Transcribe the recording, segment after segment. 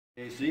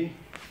AC.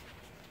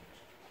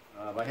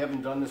 I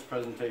haven't done this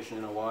presentation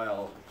in a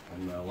while,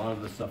 and a lot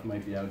of the stuff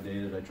might be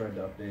outdated. I tried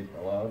to update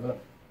a lot of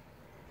it.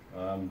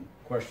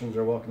 Questions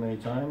are welcome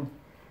anytime.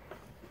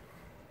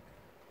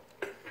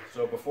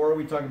 So before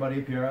we talk about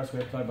APRS, we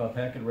have to talk about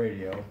packet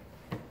radio.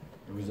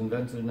 It was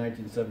invented in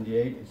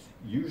 1978. It's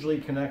usually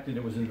connected.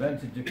 It was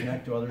invented to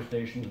connect to other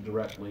stations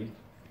directly.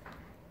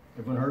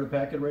 Everyone heard of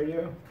packet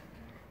radio?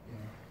 Yeah.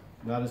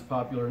 Not as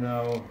popular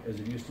now as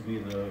it used to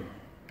be.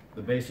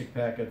 The basic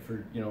packet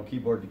for,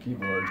 keyboard to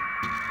keyboard.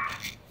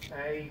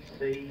 A,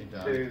 C,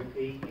 2,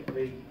 E,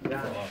 V,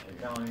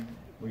 -9.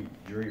 We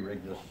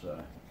jury-rigged this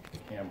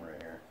camera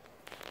here.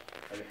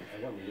 I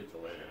won't need it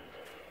till later.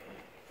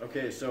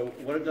 Okay, so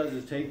what it does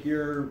is take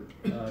your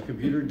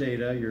computer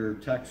data, your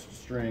text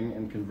string,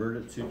 and convert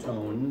it to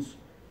tones,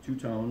 2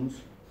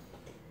 tones.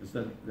 It's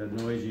that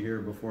noise you hear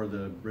before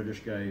the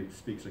British guy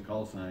speaks a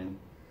call sign.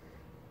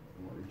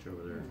 I'll reach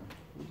over there.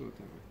 We'll do it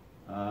that way.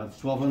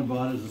 It's 1200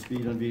 baud is the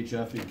speed on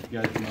VHF. If you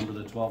guys remember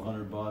the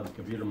 1200 baud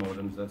computer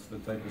modems, that's the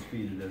type of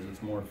speed it is.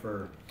 It's more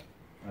for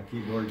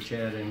keyboard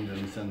chatting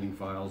than sending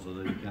files, so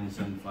that you can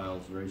send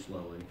files very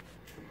slowly.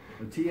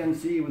 The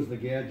TNC was the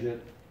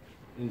gadget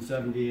in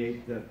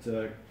 '78 that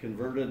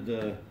converted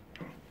the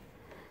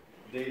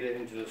data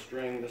into the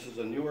string. This is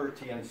a newer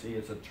TNC.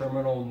 It's a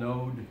terminal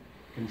node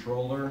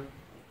controller.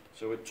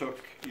 So it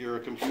took your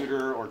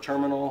computer or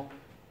terminal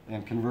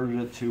and converted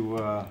it to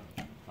a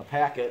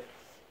packet,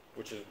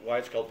 which is why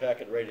it's called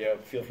packet radio.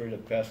 Feel free to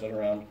pass that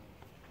around.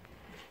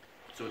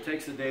 So it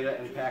takes the data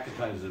and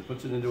packetizes it,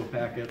 puts it into a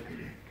packet,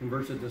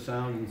 converts it to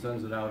sound, and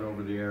sends it out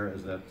over the air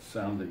as that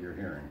sound that you're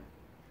hearing.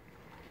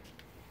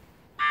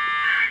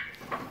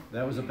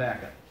 That was a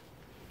packet,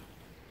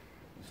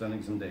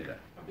 sending some data.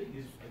 How big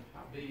is the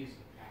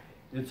packet?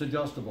 It's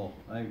adjustable.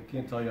 I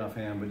can't tell you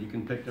offhand, but you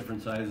can pick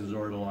different sizes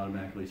or it'll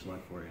automatically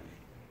select for you.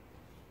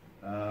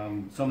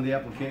 Some of the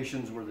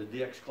applications were the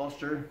DX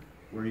cluster,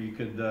 where you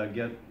could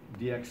get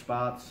DX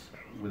spots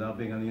without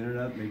being on the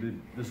internet. Maybe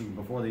this was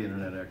before the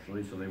internet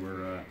actually, so they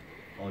were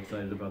all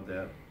excited about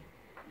that.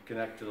 You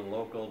connect to the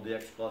local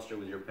DX cluster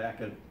with your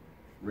packet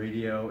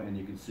radio, and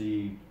you can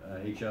see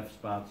HF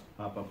spots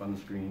pop up on the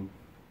screen.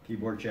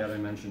 Keyboard chat I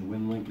mentioned,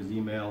 WinLink is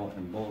email,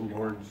 and bulletin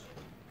boards.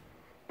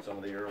 Some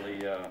of the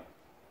early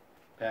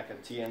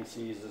packet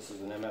TNCs. This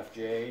is an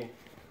MFJ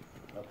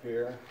up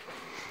here,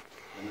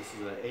 and this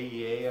is an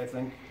AEA, I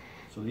think.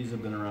 So these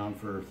have been around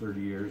for 30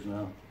 years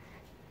now.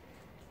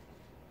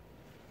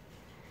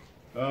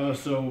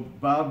 So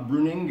Bob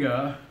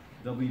Bruninga,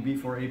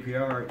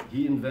 WB4APR,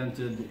 he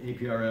invented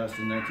APRS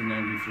in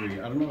 1993.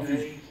 I don't know if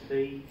he's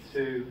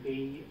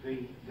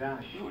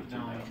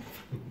AC2EV-9.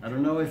 I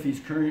don't know if he's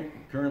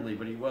currently,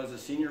 but he was a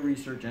senior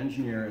research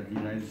engineer at the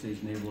United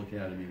States Naval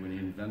Academy when he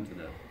invented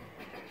it.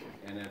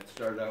 And it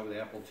started out with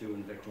Apple II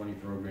and VIC-20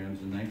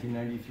 programs. In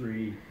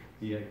 1993,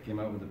 he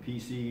came out with a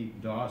PC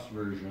DOS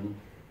version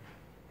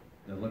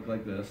that looked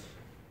like this.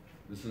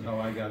 This is how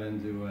I got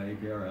into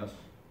APRS.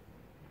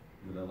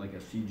 With like a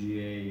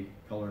CGA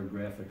color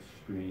graphics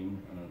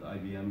screen on an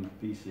IBM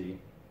PC.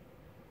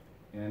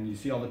 And you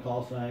see all the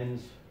call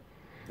signs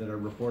that are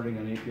reporting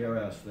on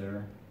APRS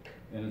there.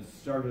 And it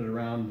started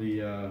around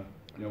the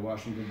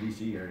Washington,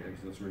 D.C. area,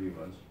 because that's where he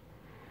was.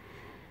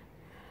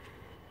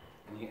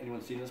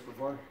 Anyone seen this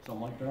before?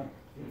 Something like that?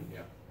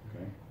 Yeah.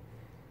 Okay.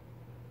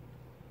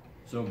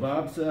 So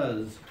Bob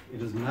says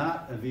it is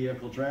not a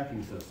vehicle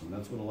tracking system.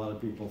 That's what a lot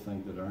of people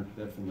think that aren't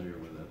that familiar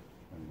with it.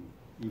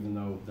 Even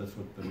though that's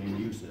what the main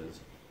use is.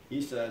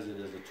 He says it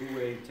is a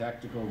two-way,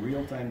 tactical,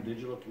 real-time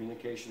digital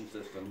communication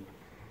system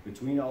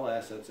between all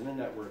assets in a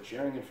network,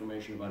 sharing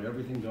information about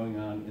everything going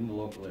on in the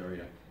local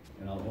area.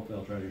 And hopefully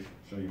I'll try to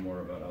show you more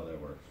about how that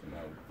works and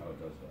how it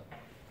does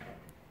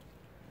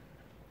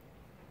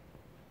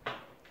that.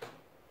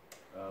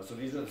 So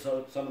these are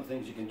some of the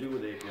things you can do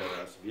with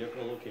APRS.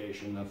 Vehicle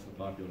location, that's the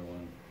popular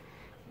one.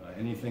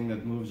 Anything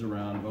that moves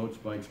around, boats,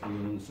 bikes,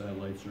 balloons,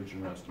 satellites, search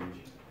and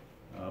rescues.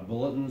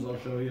 Bulletins I'll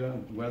show you,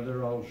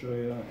 weather I'll show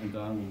you, and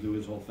Don will do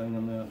his whole thing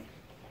on that.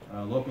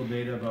 Local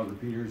data about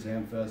repeaters,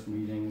 Hamfest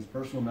meetings,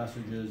 personal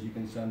messages. You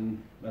can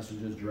send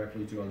messages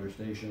directly to other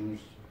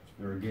stations.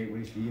 There are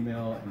gateways to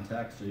email and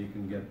text, so you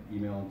can get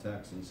email and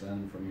text and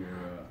send from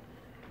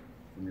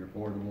your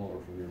portable or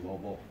from your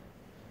mobile.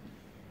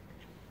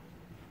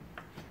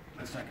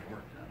 That's not gonna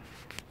work now.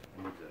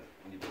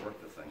 I need to work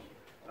the thing.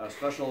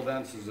 Special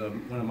events is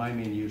one of my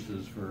main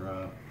uses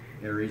for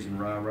APRS and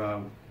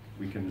RaRa.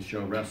 We can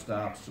show rest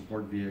stops,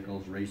 support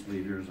vehicles, race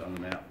leaders on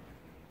the map.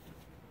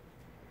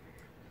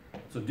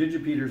 So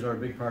digipeaters are a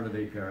big part of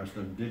APRS.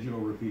 They're digital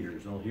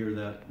repeaters. They'll hear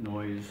that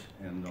noise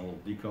and they'll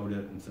decode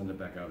it and send it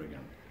back out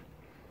again.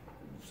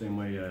 Same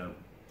way a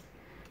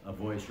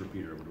voice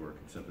repeater would work,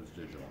 except it's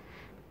digital,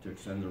 to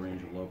extend the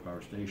range of low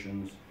power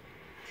stations.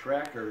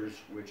 Trackers,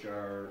 which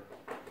are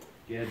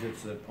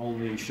gadgets that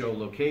only show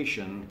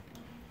location,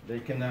 they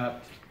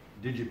cannot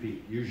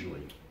digipede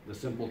usually. The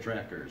simple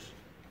trackers,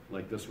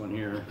 like this one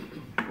here,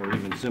 or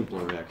even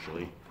simpler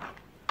actually.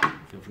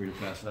 Feel free to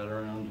pass that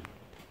around.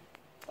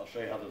 I'll show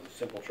you how the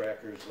simple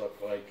trackers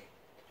look like.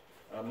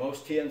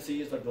 Most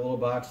TNCs, like the little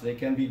box, they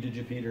can be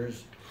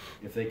digipeaters.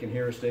 If they can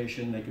hear a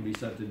station, they can be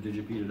set to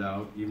digipede it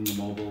out. Even the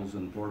mobiles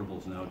and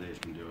portables nowadays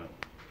can do it.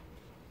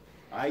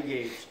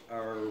 iGates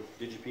are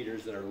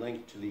digipeaters that are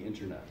linked to the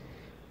internet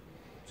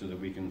so that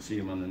we can see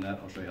them on the net.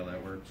 I'll show you how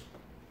that works.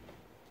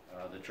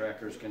 The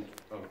trackers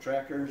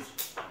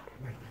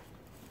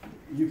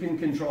you can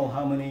control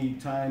how many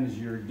times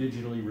you're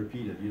digitally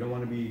repeated. You don't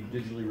want to be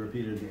digitally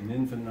repeated an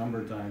infinite number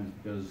of times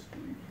because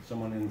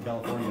someone in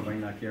California might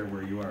not care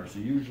where you are. So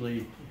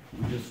usually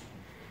we just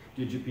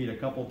digipede a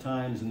couple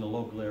times in the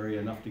local area,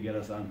 enough to get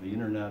us onto the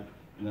internet,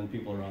 and then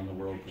people around the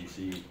world can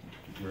see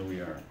where we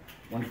are.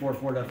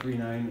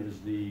 144.39 is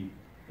the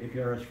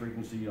APRS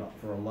frequency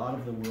for a lot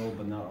of the world,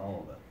 but not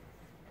all of it.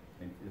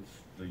 It's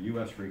the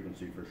US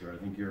frequency for sure. I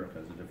think Europe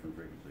has a different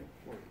frequency.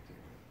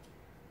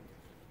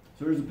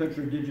 So here's a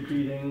picture of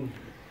digipeding.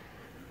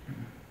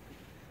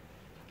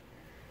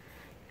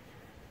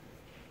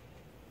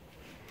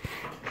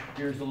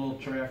 Here's the little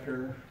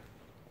tracker.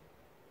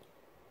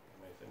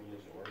 My thing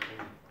isn't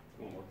working.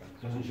 Won't work on the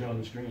screen. Doesn't show on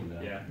the screen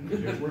then. Yeah. Does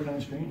yours work on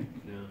the screen?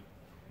 No.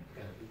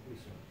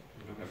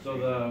 So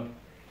the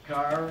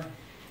car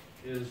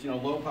is,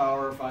 low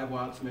power, 5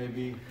 watts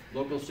maybe.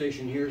 Local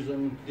station hears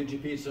them,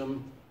 digipeats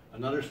them.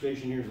 Another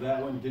station hears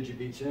that one,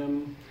 digipeats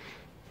him.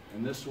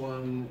 And this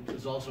one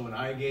is also an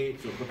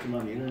iGate, so it puts them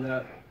on the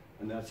internet.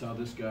 And that's how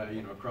this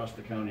guy, across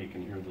the county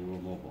can hear the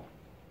little mobile.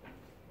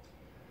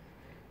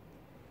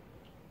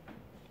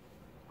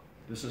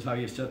 This is how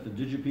you set the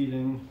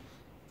digipeating.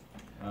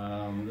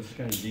 This is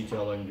kind of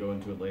detailed. I can go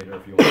into it later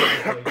if you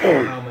want.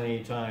 How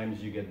many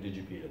times you get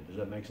digipeated. Does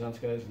that make sense,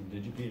 guys? The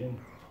digipeating?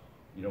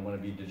 You don't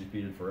want to be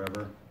digipeated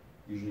forever.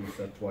 Usually you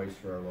set twice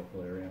for our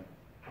local area.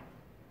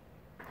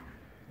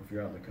 If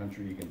you're out in the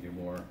country, you can do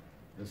more.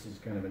 This is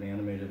kind of an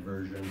animated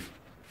version.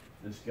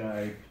 This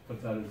guy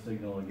puts out his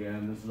signal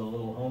again. This is a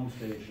little home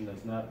station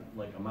that's not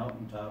like a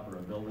mountaintop or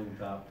a building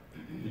top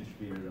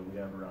digipeater that we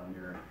have around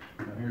here.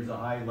 Now here's a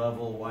high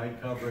level,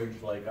 wide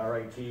coverage like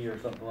RIT or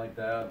something like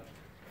that.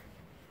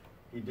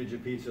 He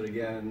digipeats it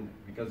again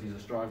because he's a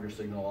stronger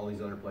signal. All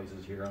these other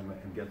places hear him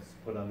and gets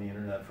put on the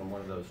internet from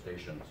one of those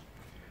stations.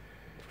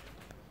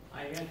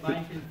 I had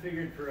mine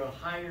configured for a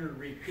higher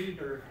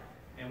repeater,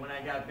 and when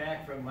I got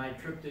back from my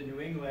trip to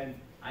New England,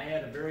 I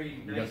had a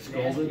very nice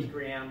nasty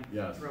gram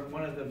from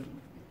one of them,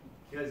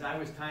 because I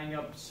was tying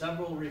up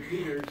several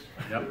repeaters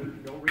for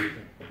no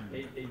reason.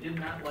 They did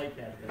not like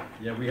that thing.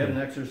 Yeah, we had an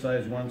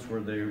exercise once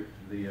where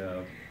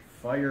the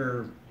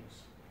fire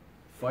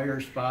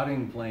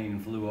spotting plane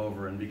flew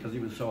over, and because he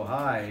was so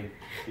high,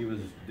 he was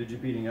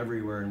digipeating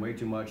everywhere and way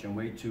too much and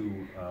way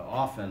too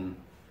often,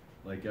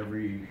 like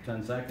every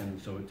 10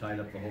 seconds, so it tied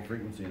up the whole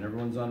frequency. And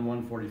everyone's on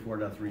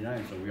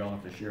 144.39, so we all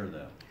have to share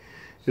that.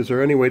 Is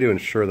there any way to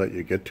ensure that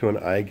you get to an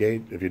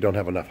iGate? If you don't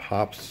have enough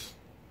hops,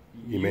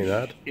 you may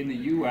not? In the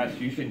U.S.,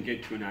 you can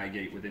get to an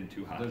iGate within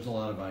 2 hops. There's a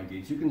lot of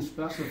iGates. You can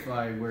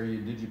specify where you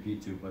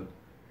digipede to, but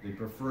they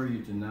prefer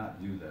you to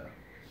not do that.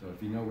 So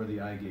if you know where the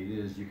iGate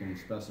is, you can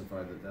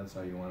specify that that's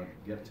how you want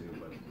to get to,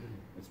 but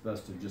it's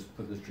best to just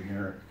put this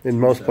generic. In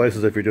most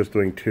places, if you're just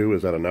doing 2,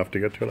 is that enough to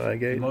get to an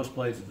iGate? In most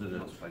places it is.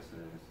 Most places it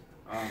is.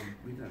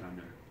 Leave that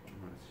under. I'm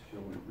going to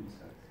show when it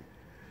resets.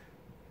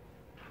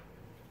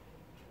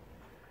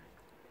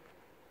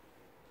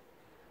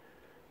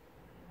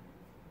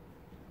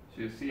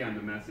 So you'll see on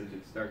the message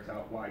it starts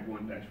out wide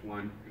 1-1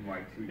 and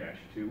wide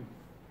 2-2.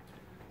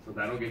 So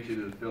that'll get you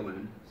to the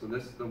fill-in. So the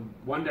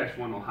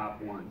 1-1 will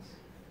hop once.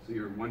 So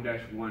your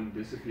 1-1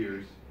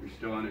 disappears. You're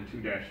still on a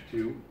 2-2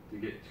 to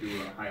get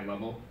to a high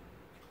level.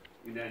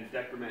 You then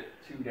decrement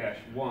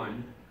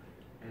 2-1,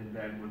 and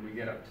then when we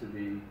get up to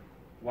the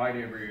wide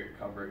area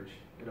coverage,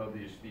 it'll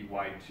just be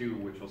wide 2,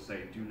 which will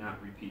say do not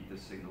repeat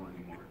this signal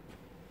anymore.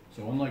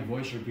 So unlike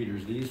voice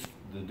repeaters,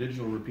 the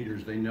digital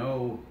repeaters, they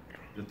know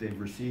that they've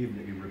received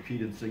a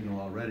repeated signal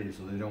already,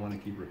 so they don't want to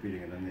keep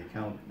repeating it. And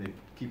they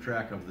keep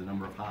track of the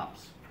number of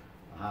hops.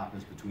 A hop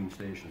is between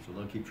stations, so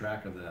they'll keep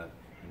track of that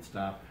and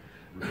stop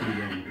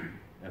repeating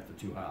at the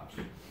 2 hops.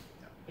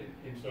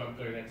 And so I'm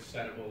clear, that's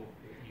settable,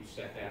 you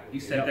set that. You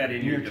set that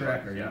in your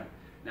tracker, device.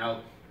 yeah.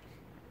 Now,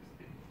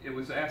 it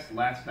was asked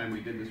last time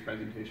we did this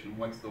presentation,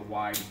 what's the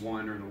wide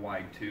 1 or the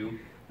wide 2?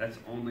 That's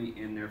only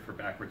in there for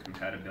backwards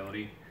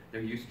compatibility.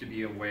 There used to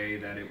be a way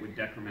that it would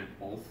decrement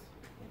both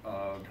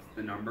of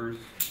the numbers,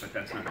 but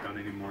that's not done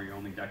anymore. You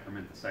only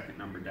decrement the second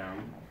number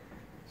down.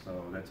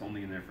 So that's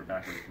only in there for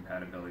backwards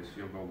compatibility. So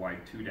you'll go wide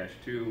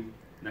 2-2,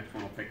 next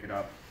one will pick it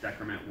up,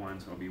 decrement 1,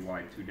 so it'll be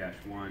wide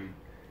 2-1.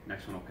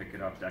 Next one will pick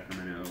it up,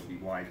 decrement it, it'll be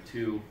wide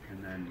 2,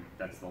 and then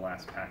that's the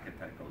last packet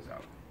that goes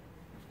out.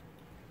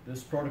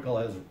 This protocol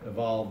has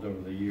evolved over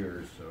the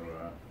years, so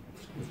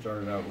it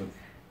started out with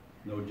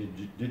no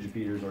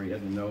digipeaters, or you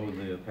had to know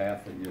the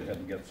path that you had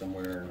to get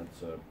somewhere, and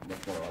it's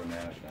much more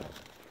automatic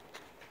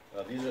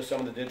now. These are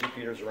some of the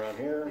digipeaters around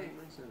here.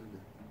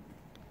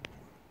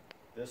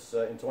 This,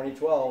 in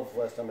 2012,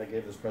 last time I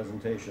gave this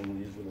presentation,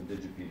 these were the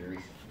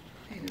digipeaters.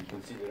 You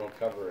can see they don't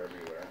cover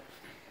everywhere.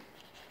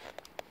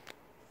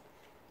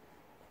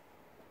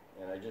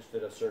 And I just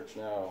did a search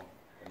now.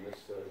 And this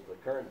is the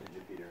current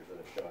digipeters that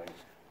it's showing.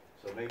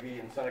 So maybe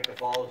in Seneca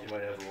Falls you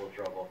might have a little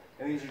trouble.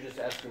 And these are just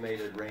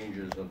estimated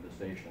ranges of the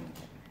stations.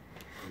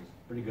 There's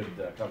pretty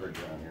good coverage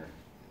around here.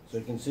 So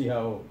you can see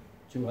how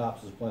 2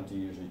 hops is plenty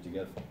usually to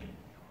get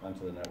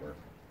onto the network.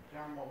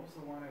 John, what was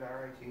the one at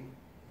RIT?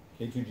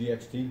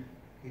 K2GXT,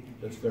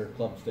 that's their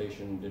club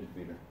station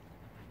digipeater.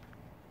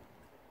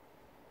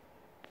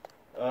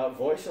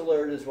 Voice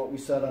alert is what we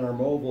set on our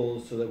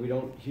mobiles so that we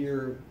don't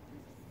hear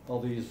all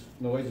these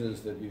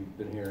noises that you've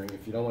been hearing.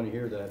 If you don't want to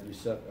hear that, you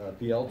set a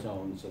PL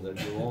tone so that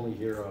you'll only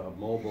hear a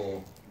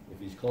mobile if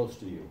he's close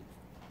to you,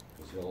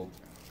 because he'll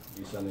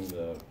be sending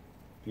the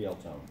PL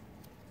tone.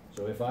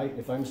 So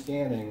if I'm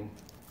scanning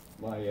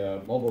my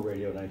mobile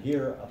radio and I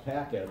hear a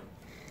packet,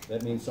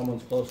 that means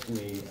someone's close to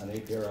me on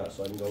APRS,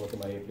 so I can go look at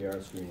my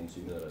APRS screen and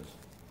see who that is.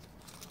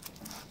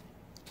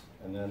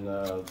 And then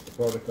the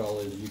protocol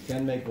is you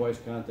can make voice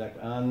contact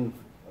on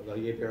the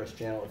APRS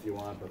channel if you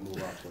want, but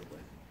move off quickly.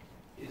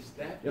 Is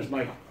that Yes,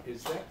 Mike.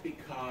 Is that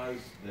because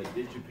the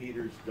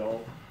digipeters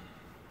don't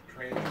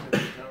transmit the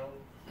tone?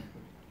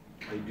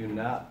 They do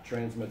not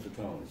transmit the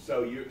tones.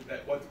 So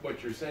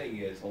what you're saying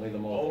is Only the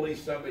mobile. only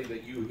somebody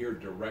that you hear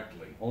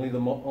directly. Only the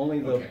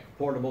Okay.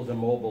 portables and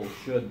mobiles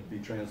should be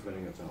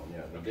transmitting a tone.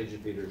 Yeah, the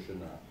digipeters should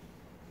not.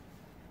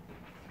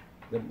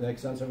 That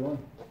makes sense, everyone?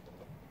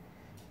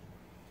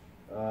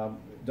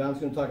 Don's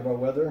going to talk about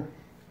weather.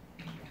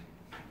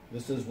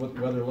 This is what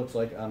weather looks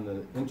like on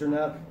the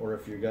internet, or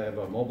if you have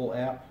a mobile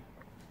app,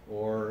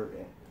 or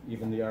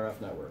even the RF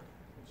network.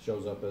 It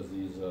shows up as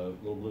these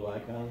little blue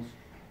icons,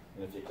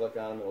 and if you click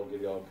on them, it will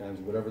give you all kinds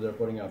of whatever they're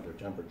putting out there,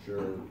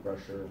 temperature,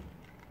 pressure,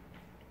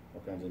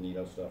 all kinds of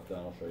neato stuff.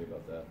 Don will show you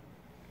about that.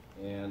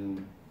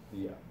 And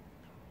the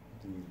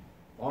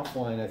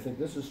offline, I think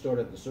this is stored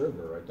at the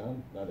server, right,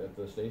 Don? Not at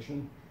the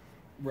station?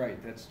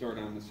 Right, that's stored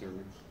on the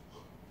server.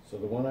 So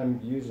the one I'm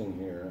using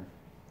here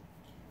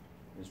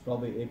is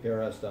probably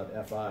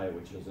APRS.fi,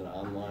 which is an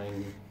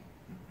online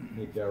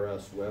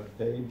APRS web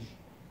page,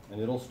 and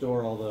it'll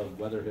store all the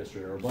weather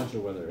history, or a bunch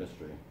of weather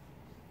history.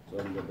 So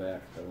I can go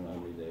back, I don't know how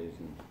many days,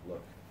 and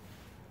look.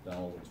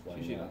 Donald will explain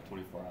Usually that. about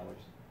 24 hours.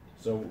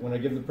 So when I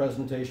give the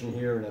presentation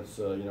here, and it's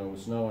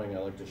snowing, I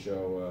like to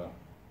show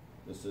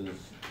this is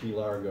Key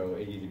Largo,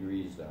 80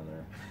 degrees down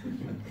there.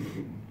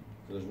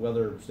 So there's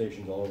weather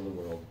stations all over the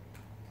world.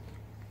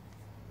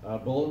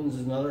 Bulletins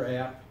is another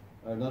app,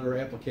 another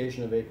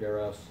application of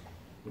APRS.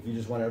 If you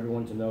just want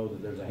everyone to know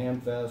that there's a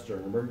hamfest or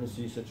an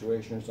emergency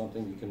situation or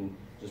something, you can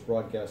just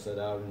broadcast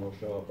that out and it'll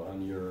show up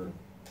on your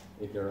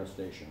APRS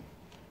station.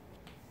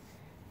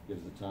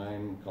 Gives the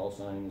time, call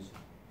signs.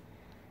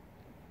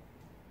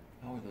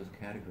 How are those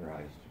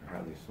categorized, or how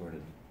are they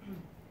sorted?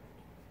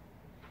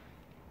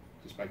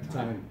 Just by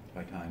time.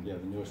 By time? Yeah,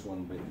 the newest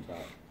one will be at the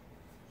top.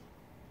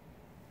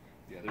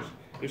 Yeah,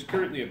 there's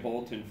currently a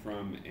bulletin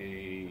from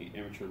a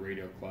amateur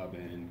radio club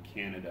in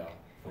Canada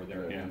for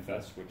their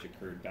Hamfest, which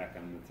occurred back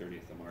on the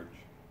 30th of March.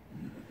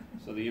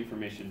 So the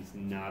information is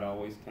not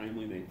always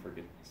timely. They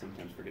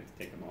sometimes forget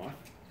to take them off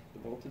the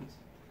bulletins.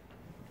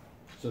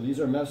 So these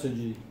are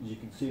messages. You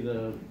can see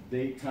the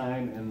date,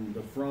 time, and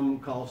the from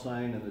call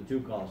sign and the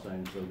to call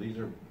sign. So these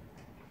are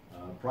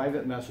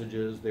private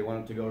messages. They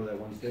want it to go to that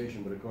one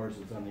station, but of course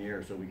it's on the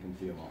air, so we can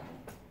see them all.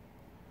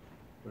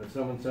 But if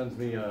someone sends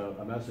me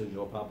a message,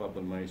 it'll pop up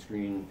on my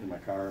screen in my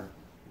car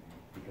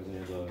because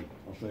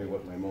I'll show you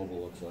what my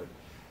mobile looks like.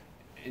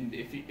 And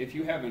if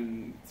you have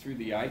them through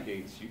the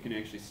iGates, you can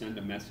actually send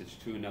a message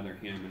to another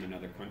ham in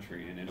another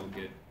country, and it'll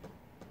get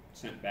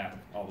sent back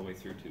all the way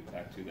through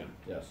back to them.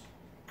 Yes.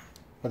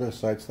 Are there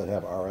sites that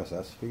have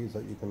RSS feeds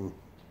that you can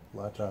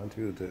latch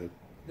onto to?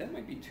 That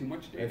might be too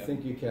much data. I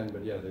think you can,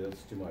 but yeah,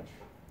 that's too much.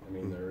 I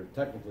mean,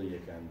 technically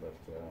you can, but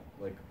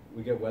like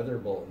we get weather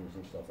bulletins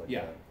and stuff like that.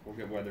 Yeah, we'll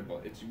get weather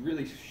bulletins. It's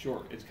really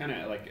short. It's kind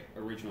of like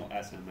original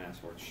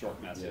SMS, where it's short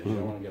message. Yeah, you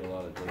don't want to get a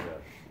lot of data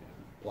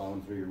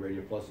plowing through your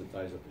radio, plus it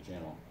ties up the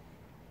channel.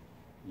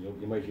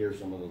 You might hear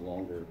some of the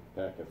longer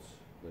packets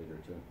later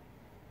too.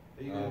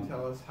 Are you going to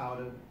tell us how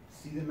to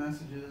see the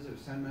messages or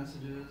send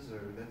messages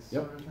or that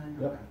sort of thing?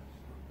 Yep.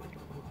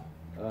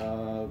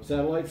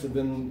 Satellites have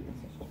been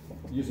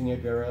using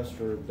APRS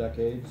for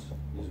decades.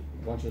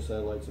 A bunch of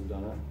satellites have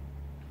done it.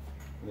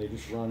 And they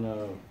just run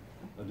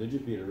a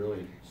digipeater,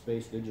 really,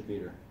 space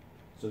digipeater.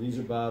 So these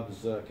are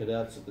Bob's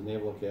cadets at the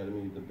Naval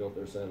Academy that built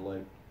their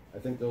satellite. I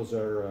think those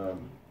are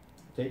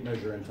tape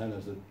measure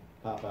antennas that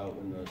pop out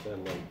when the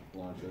satellite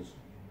launches.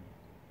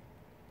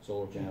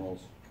 Solar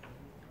panels.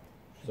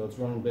 So it's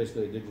running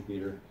basically a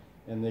digipeater,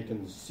 and they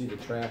can see the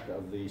track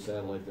of the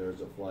satellite there as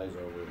it flies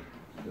over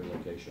their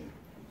location.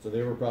 So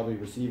they were probably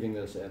receiving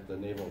this at the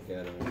Naval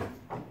Academy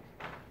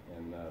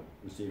and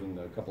receiving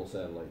a couple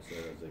satellites there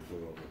as they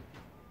flew over.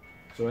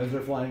 So as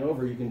they're flying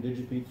over, you can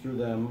digipede through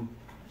them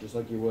just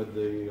like you would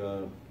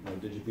the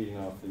digipeating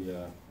off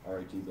the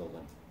RIT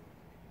building.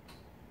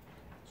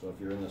 So if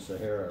you're in the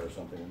Sahara or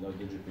something with no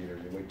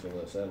digipeater, you wait till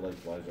the satellite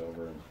flies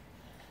over and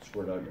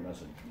squirt out your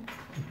message.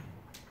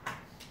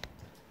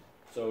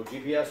 So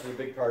GPS is a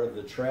big part of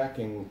the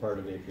tracking part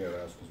of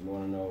APRS because we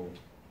want to know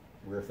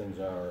where things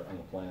are on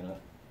the planet.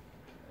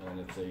 and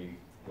it's a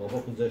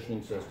global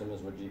positioning system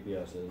is what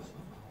GPS is.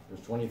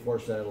 There's 24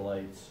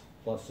 satellites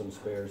plus some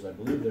spares. I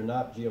believe they're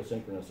not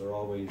geosynchronous, they're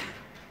always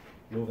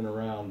moving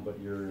around, but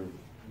your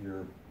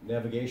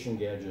navigation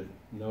gadget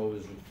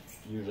knows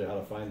usually how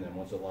to find them.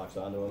 Once it locks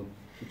onto them,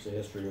 keeps a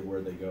history of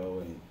where they go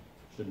and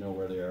should know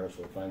where they are,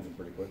 so it finds them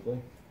pretty quickly.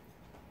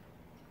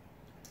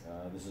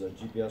 This is a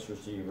GPS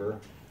receiver.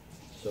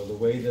 So the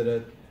way that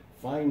it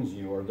finds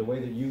you, or the way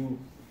that you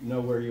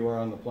know where you are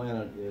on the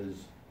planet, is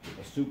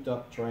a souped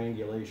up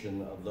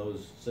triangulation of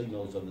those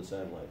signals of the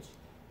satellites.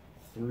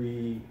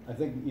 3, I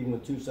think even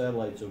with 2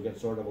 satellites you'll get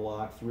sort of a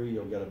lock, 3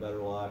 you'll get a better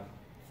lock,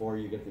 4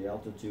 you get the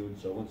altitude.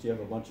 So once you have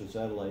a bunch of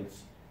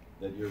satellites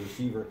that your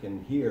receiver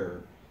can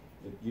hear,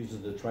 it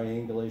uses the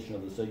triangulation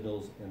of the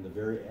signals and the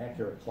very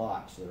accurate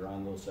clocks that are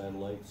on those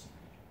satellites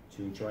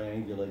to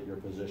triangulate your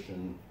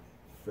position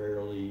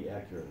fairly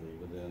accurately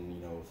within,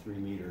 3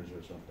 meters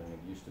or something.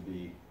 It used to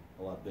be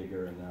a lot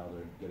bigger, and now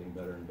they're getting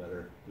better and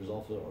better. There's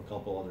also a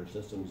couple other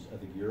systems. I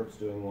think Europe's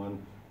doing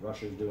one,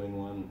 Russia's doing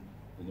one.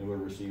 The newer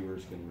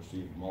receivers can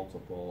receive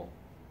multiple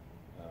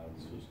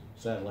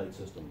satellite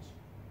systems.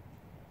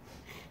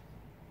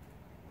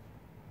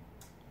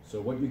 So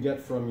what you get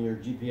from your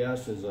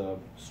GPS is a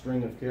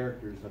string of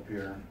characters up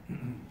here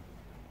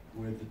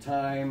with the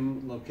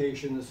time,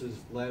 location. This is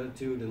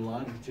latitude and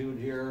longitude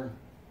here.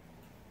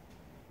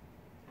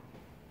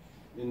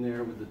 In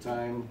there with the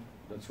time,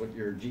 that's what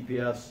your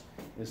GPS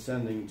is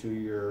sending to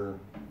your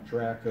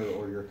tracker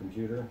or your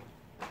computer.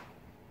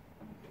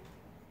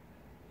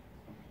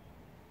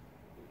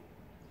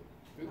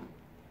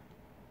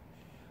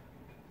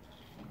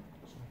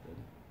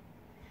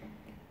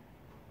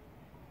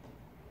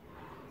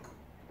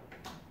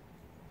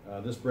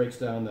 This breaks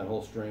down that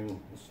whole string.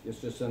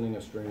 It's just sending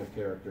a string of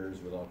characters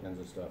with all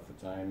kinds of stuff.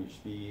 The time, your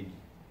speed,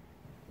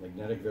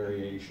 magnetic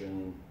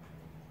variation,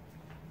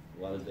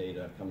 a lot of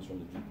data comes from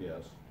the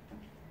GPS.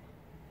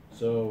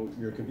 So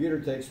your computer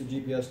takes the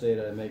GPS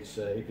data and makes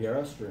an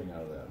APRS string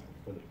out of that.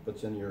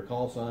 Puts in your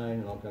call sign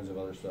and all kinds of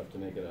other stuff to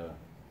make it a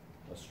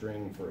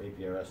string for APRS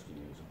to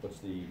use. It puts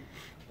the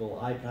little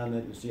icon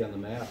that you see on the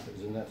map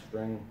is in that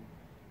string,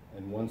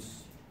 and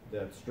once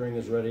that string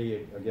is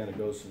ready, again, it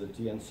goes to the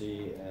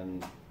TNC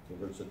and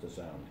converts it to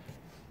sound.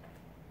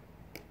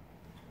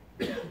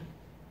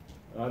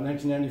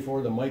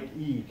 1994, the Mic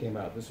E came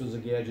out. This was a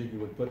gadget you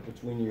would put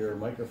between your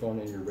microphone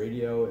and your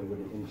radio. It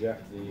would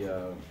inject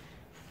the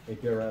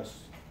APRS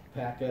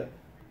packet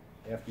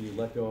after you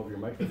let go of your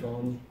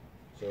microphone.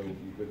 So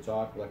you could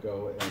talk, let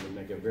go, and it would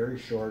make a very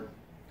short,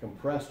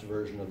 compressed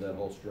version of that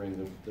whole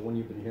string. The one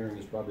you've been hearing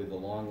is probably the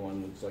long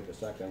one, looks like a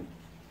second.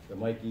 The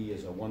Mic E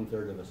is a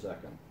 1/3 of a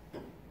second.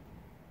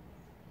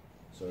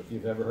 So if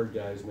you've ever heard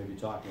guys maybe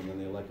talking and then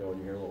they let go and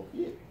you hear a little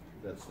eek,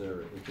 that's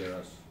their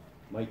APRS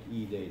Mic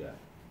E data.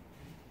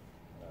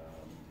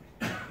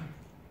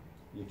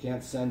 You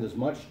can't send as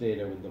much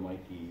data with the Mic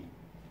E.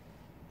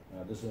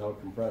 This is how it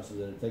compresses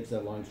it. It takes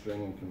that long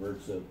string and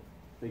converts it,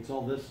 takes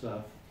all this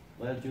stuff,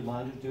 latitude,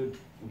 longitude,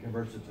 and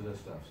converts it to this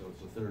stuff. So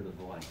it's 1/3 of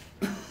the length.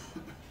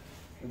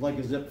 It's like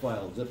a zip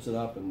file. It zips it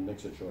up and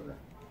makes it shorter.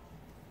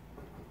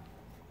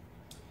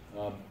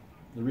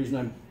 The reason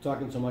I'm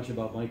talking so much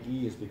about Mic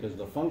E is because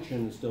the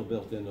function is still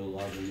built into a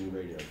lot of the new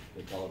radios.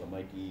 They call it a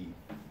Mic E,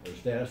 or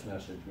status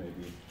message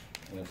maybe,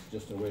 and it's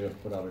just a way to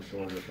put out a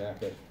shorter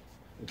packet.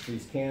 It's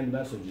these canned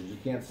messages. You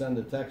can't send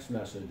a text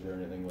message or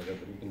anything with it,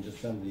 but you can just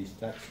send these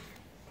text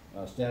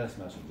status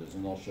messages,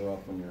 and they'll show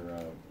up when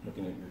you're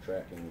looking at your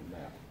tracking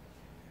map.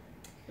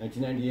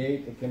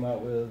 1998, it came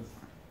out with...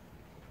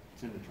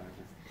 It's in the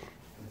tracker.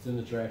 It's in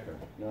the tracker.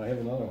 No, I have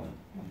another one.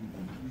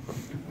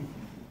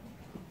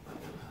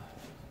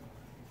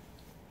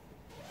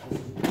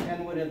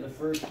 Kenwood had the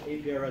first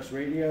APRS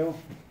radio.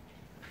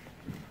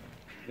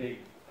 They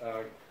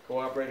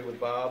cooperated with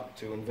Bob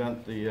to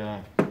invent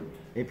the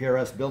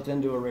APRS built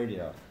into a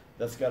radio.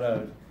 That's got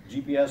a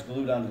GPS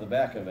glued onto the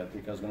back of it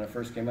because when it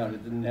first came out,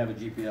 it didn't have a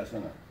GPS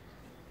in it.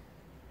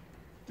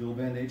 Dual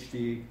band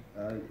HT.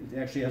 It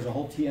actually has a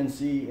whole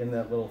TNC in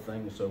that little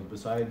thing, so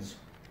besides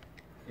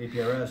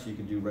APRS, you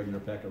can do regular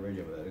packet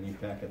radio with it. Any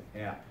packet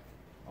app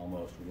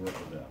almost would work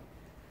with that.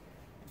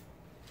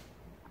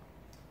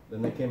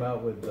 Then they came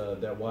out with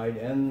that wide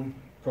N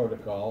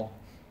protocol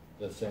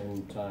at the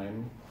same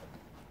time,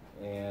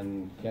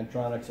 and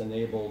Kentronics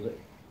enabled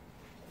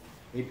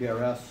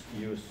APRS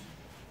use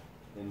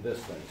in this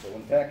thing. So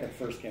when packet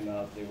first came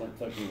out, they weren't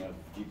thinking of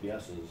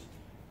GPSs.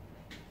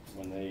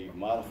 When they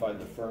modified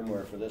the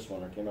firmware for this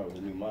one or came out with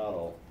a new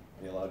model,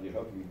 they allowed you to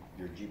hook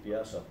your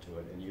GPS up to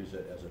it and use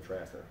it as a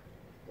tracker.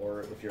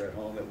 Or if you're at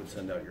home, it would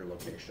send out your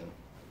location.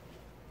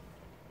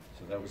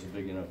 So that was a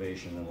big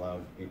innovation and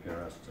allowed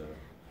APRS to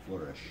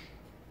flourish.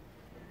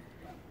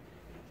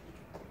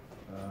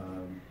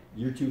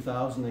 Year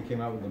 2000, they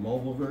came out with the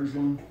mobile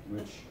version,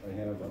 which I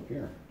have up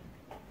here.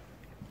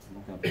 I'm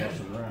not going to pass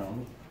it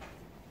around.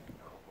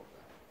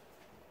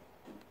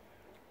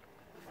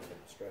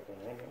 Strap it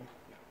around there.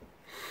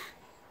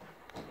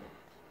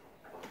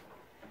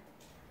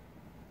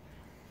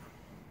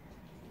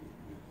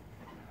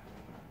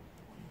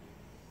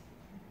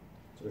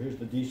 So here's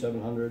the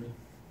D700.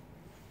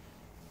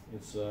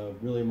 It's a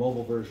really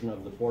mobile version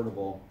of the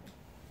portable.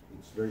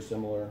 It's very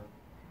similar.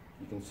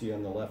 You can see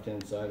on the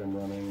left-hand side I'm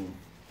running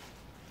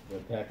the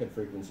packet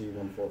frequency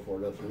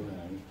 144.39.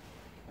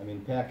 I'm in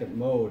packet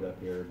mode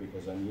up here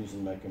because I'm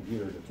using my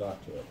computer to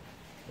talk to it.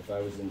 If I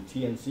was in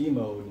TNC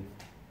mode,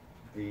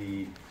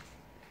 the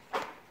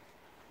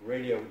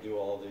radio would do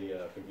all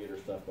the computer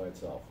stuff by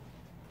itself.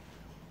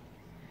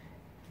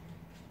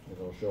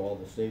 It'll show all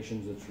the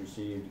stations it's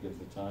received, gives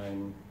the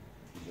time.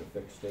 These are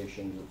fixed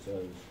stations, it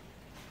says.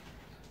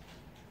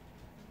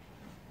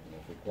 And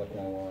if we click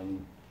on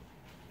one,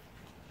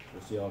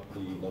 we'll see all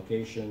the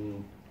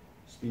location,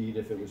 speed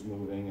if it was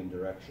moving, and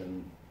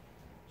direction.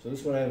 So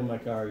this is what I have in my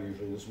car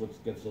usually. This is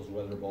what gets those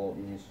weather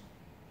bulletins.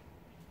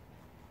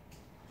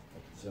 I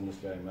can send this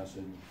guy a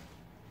message.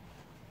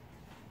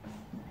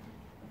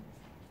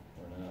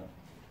 Or not.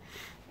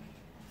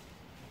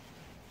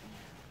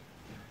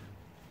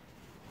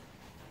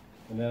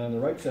 And then on the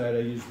right side I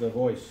use the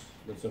voice.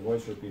 That's a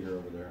voice repeater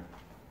over there.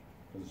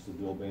 It's the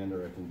dual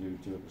bander, I can do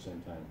two at the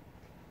same time.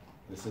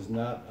 This is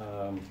not,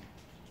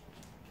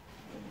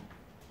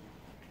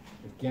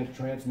 it can't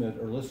transmit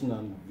or listen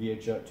on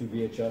VHF, two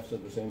VHFs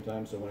at the same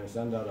time, so when I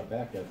send out a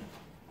packet,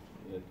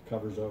 it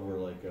covers over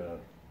like a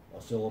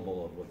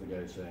syllable of what the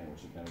guy's saying,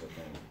 which is kind of a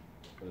pain.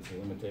 But it's a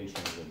limitation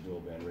of the dual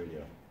band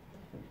radio.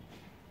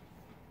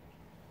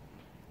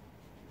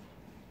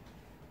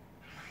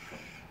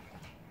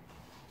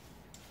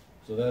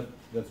 So that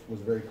was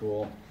very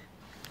cool.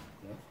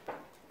 Yep.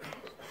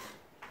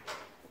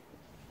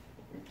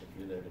 If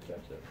you're there to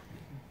catch it.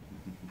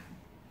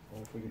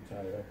 Well, if we can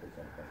tie it up or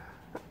something.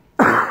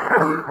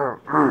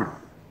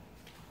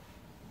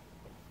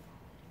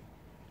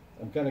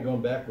 I'm kind of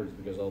going backwards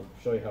because I'll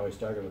show you how I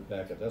started with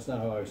packet. That's not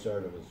how I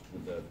started. It was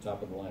with the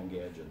top of the line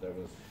gadget. That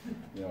was,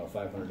 you know, a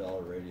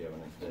 $500 radio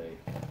in its day,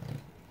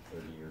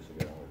 30 years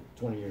ago or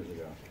 20 years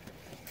ago.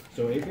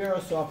 So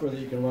APRS software that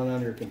you can run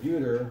on your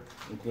computer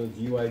includes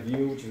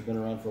UIView, which has been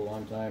around for a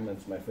long time.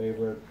 That's my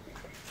favorite.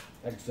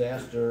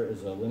 Xaster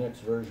is a Linux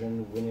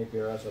version.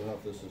 WinAPRS, I don't know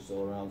if this is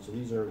still around. So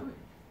these are,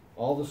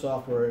 all the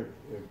software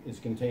is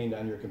contained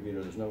on your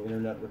computer. There's no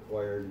internet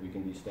required. We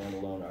can be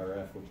standalone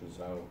RF, which is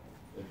how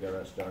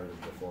APRS started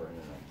before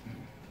internet.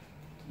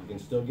 You can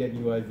still get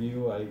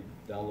UIView. I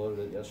downloaded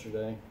it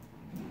yesterday.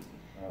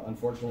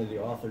 Unfortunately,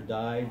 the author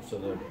died, so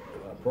the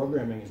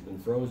programming has been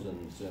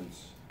frozen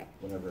since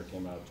whenever it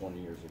came out 20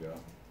 years ago.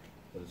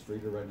 But it's free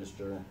to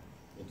register.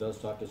 It does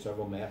talk to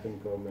several mapping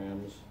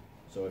programs,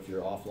 so if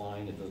you're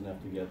offline, it doesn't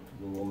have to get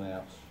Google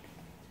Maps.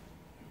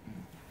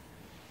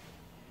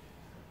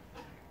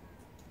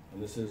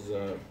 And this is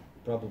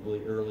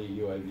probably early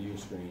UIView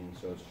screen,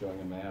 so it's showing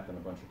a map and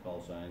a bunch of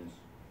call signs.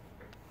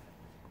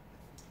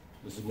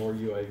 This is more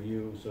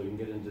UIView, so you can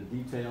get into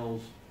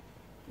details.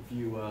 If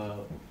you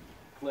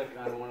click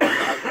on one of the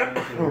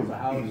icons, so there's a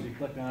house, you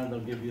click on it,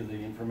 they'll give you the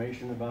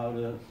information about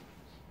it.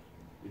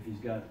 If he's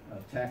got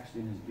text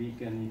in his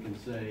beacon, you can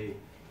say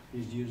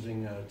he's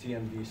using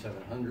TMD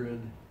 700.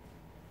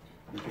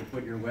 You can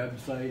put your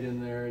website in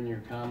there in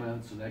your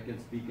comments, so that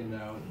gets beaconed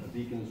out. A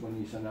beacon is when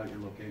you send out your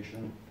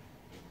location.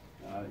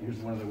 Here's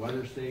one of the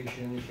weather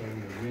stations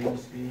showing the wind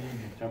speed,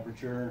 the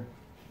temperature.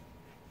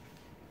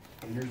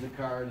 And here's a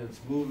car that's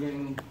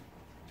moving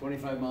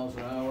 25 miles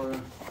an hour.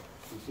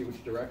 You see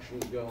which direction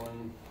it's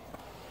going.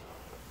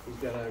 He's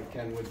got a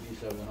Kenwood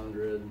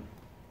D700.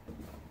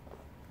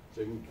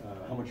 So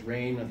how much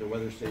rain at the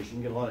weather station.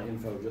 You get a lot of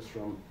info just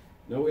from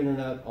no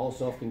internet, all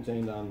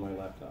self-contained on my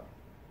laptop.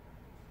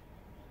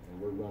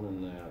 And we're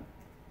running that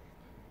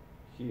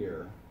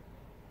here.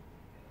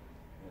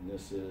 And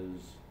this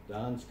is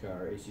Don's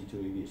car,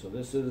 AC2EV. So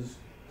this is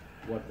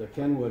what the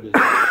Kenwood is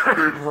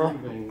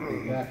receiving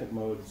in packet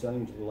mode,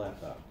 sending to the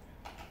laptop.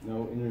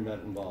 No internet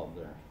involved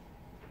there.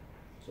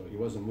 So he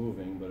wasn't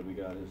moving, but we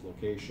got his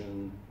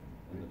location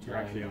and the time. You're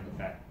actually on the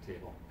back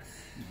table.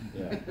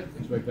 Yeah,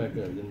 it's right back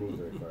there. It didn't move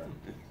very far.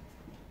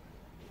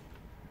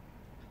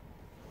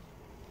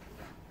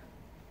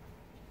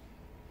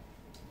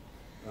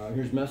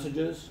 Here's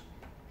messages.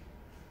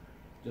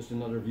 Just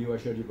another view I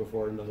showed you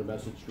before, another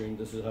message screen.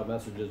 This is how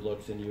messages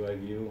looks in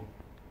UIView.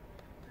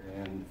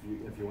 And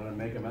if you want to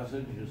make a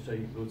message, you just say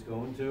who it's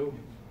going to,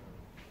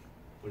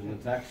 put in the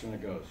text, and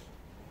it goes.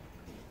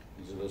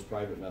 These are those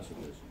private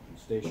messages,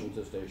 station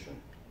to station.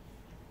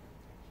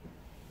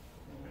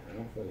 I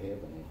don't know if I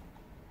have any.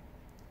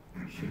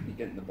 You should be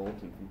getting the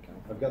bulletin from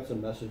California. I've got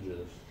some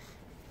messages.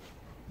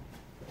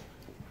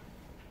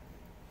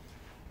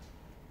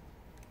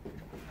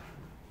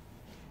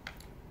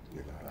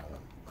 You're not on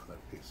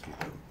that piece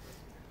either.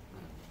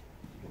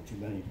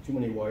 Too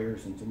many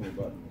wires and too many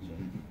buttons.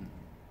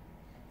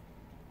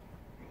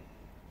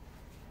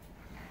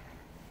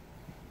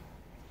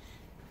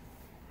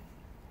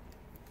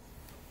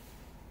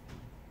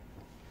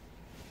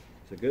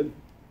 Is it good?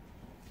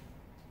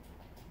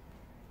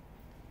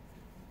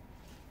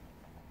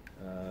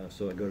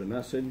 So I go to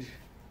message,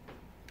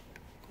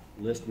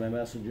 list my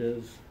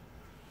messages,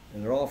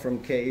 and they're all from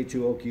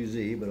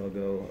K20QZ, but I'll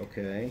go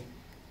okay.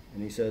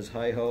 And he says,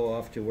 hi ho,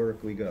 off to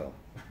work we go.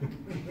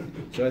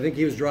 So I think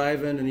he was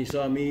driving and he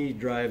saw me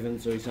driving,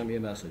 so he sent me a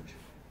message.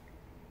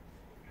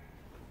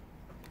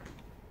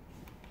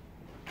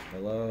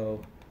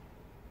 Hello.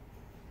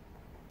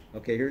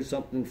 Okay, here's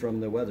something from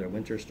the weather.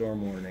 Winter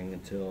storm warning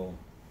until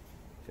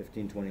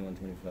 15, 21,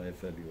 25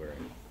 February.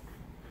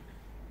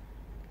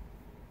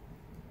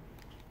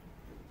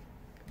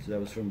 So that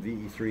was from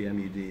VE3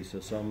 MUD, so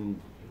some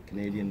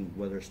Canadian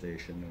weather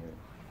station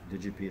or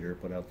Digipeater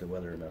put out the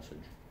weather message.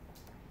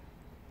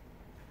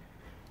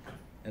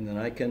 And then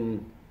I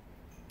can,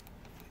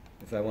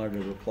 if I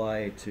wanted to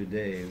reply to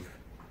Dave,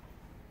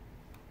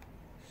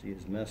 see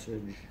his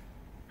message.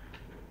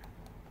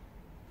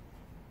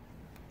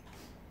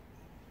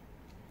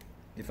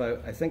 If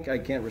I think I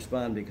can't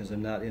respond because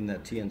I'm not in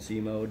that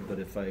TNC mode, but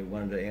if I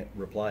wanted to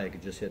reply, I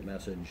could just hit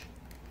message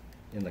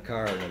in the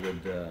car and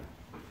it would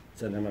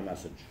send him a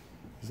message.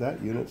 Is that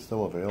unit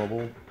still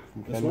available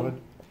from This Kenwood?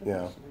 one?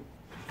 Yeah.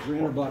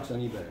 $300 on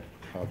eBay.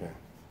 Okay.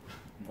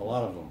 A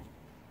lot of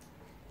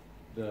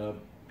them.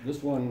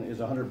 This one is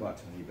 $100 on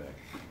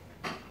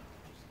eBay.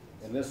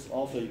 And this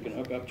also, you can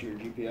hook up to your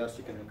GPS,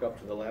 you can hook up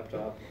to the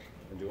laptop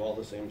and do all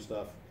the same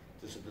stuff.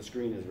 Just the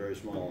screen is very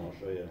small, and I'll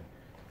show you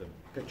the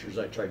pictures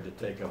I tried to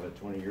take of it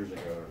 20 years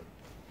ago.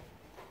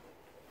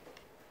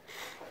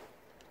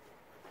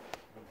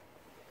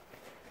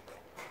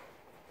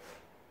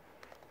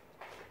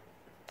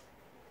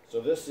 So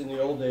this, in the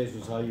old days,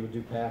 was how you would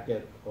do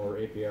packet or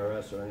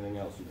APRS or anything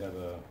else. You'd have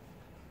a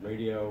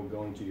radio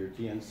going to your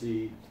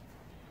TNC,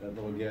 that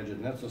little gadget,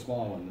 and that's the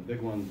small one. The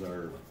big ones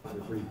they're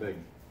pretty big.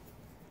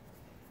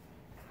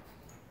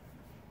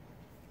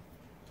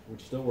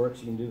 Which still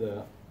works, you can do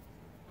that.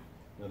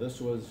 Now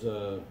this was,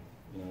 you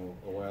know,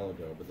 a while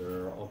ago, but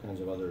there are all kinds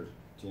of other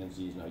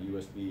TNCs now,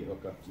 USB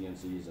hookup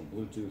TNCs and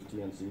Bluetooth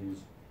TNCs.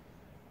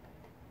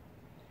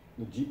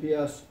 The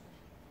GPS,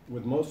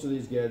 with most of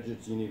these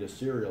gadgets, you need a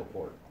serial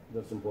port.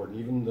 That's important.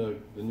 Even the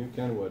new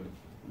Kenwood,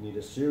 you need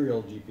a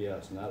serial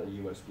GPS, not a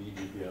USB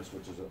GPS,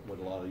 which is what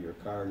a lot of your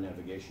car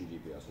navigation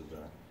GPSs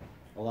are.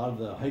 A lot of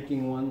the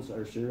hiking ones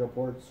are serial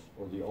ports,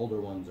 or the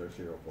older ones are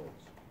serial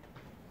ports.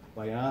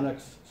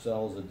 Bionics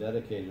sells a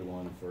dedicated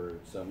one for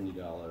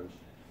 $70,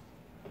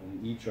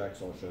 and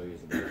eTrex, I'll show you,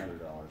 is about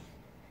 $100.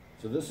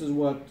 So this is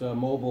what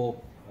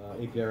mobile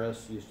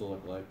APRS used to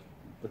look like.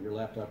 Put your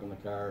laptop in the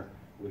car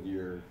with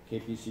your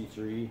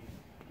KPC3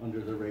 under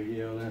the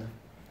radio there.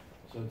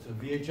 So it's a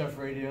VHF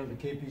radio, the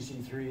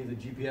KPC3, the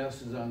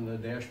GPS is on the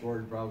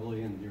dashboard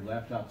probably, and your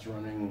laptop's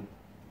running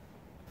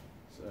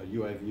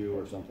UIView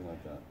or something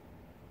like that.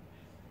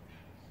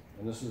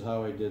 And this is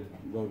how I did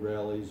road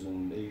rallies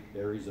and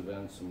APRS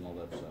events and all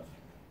that stuff.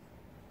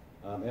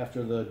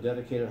 After the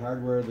dedicated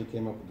hardware, they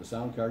came up with the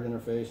sound card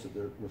interface that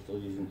we're still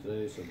using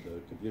today, so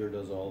the computer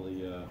does all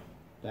the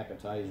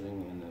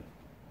packetizing and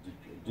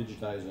the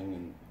digitizing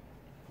and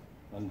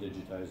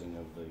undigitizing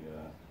of the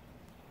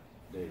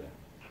data.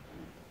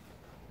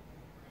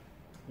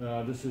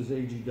 This is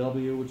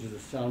AGW, which is a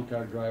sound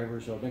card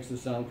driver, so it makes the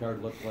sound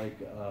card look like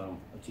a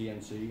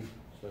TNC.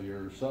 So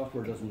your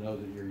software doesn't know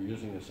that you're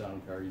using a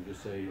sound card. You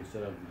just say,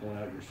 instead of going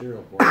out your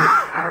serial port,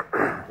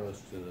 it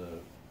goes to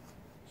the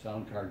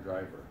sound card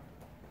driver.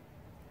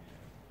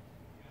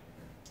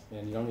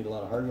 And you don't need a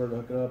lot of hardware to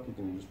hook it up. You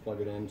can just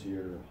plug it into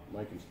your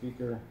mic and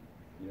speaker.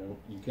 You know,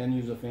 you can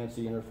use a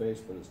fancy interface,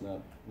 but it's not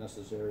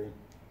necessary.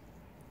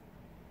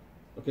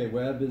 Okay,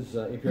 web is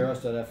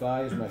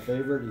APRS.fi is my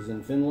favorite. He's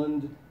in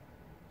Finland.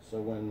 So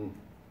when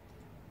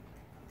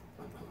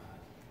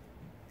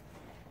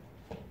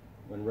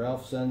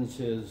Ralph sends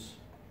his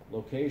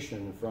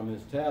location from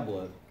his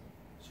tablet,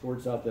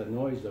 squirts out that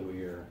noise that we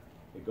hear,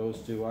 it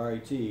goes to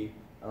RIT.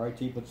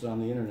 RIT puts it on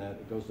the internet.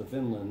 It goes to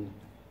Finland.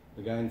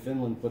 The guy in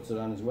Finland puts it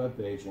on his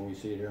webpage, and we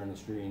see it here on the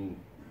screen,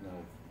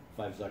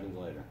 5 seconds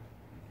later.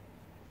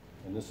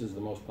 And this is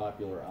the most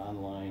popular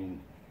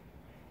online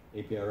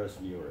APRS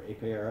viewer.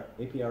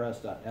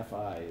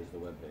 APRS.fi is the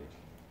webpage.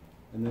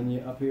 And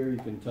then up here you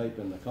can type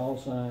in the call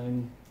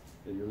sign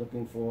that you're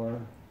looking for.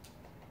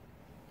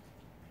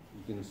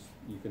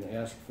 You can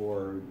ask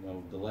for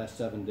the last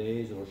 7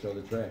 days. It'll show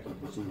the track. You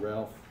can see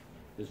Ralph,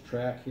 his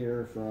track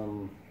here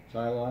from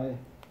Chilai,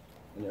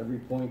 and every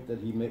point that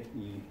he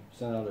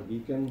sent out a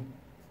beacon,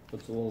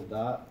 puts a little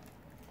dot,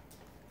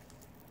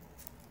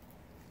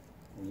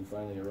 and he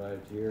finally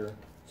arrived here. It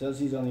says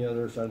he's on the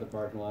other side of the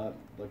parking lot.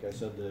 Like I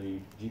said, the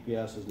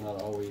GPS is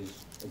not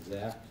always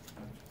exact.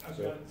 I've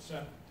got it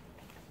set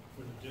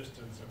for the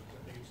distance of,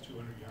 I think it's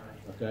 200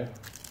 yards. Okay.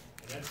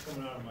 And that's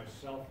coming out of my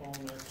cell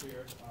phone that's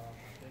here. I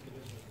think it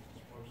is.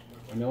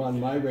 I know on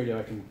my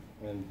radio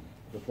and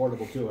the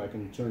portable too, I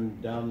can turn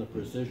down the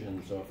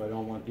precision, so if I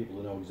don't want people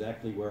to know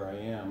exactly where I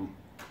am,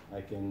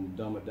 I can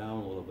dumb it down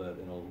a little bit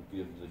and it'll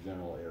give the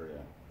general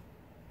area.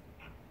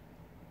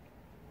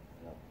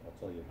 I'll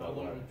tell you about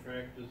that. How long a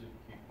track does it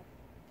keep?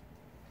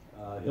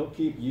 He'll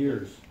keep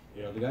years.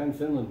 The guy in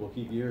Finland will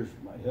keep years.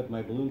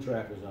 My balloon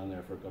track was on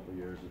there for a couple of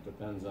years. It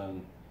depends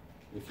on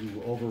if you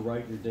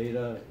overwrite your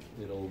data,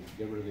 it'll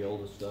get rid of the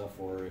oldest stuff,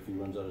 or if he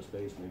runs out of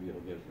space, maybe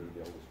it'll get rid of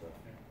the oldest stuff.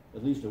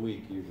 At least a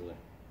week, usually.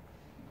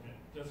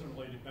 doesn't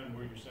really depend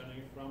where you're sending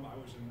it from. I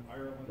was in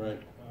Ireland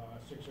Right.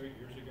 6 or 8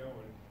 years ago,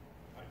 and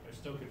I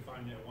still could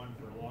find that one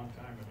for a long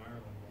time in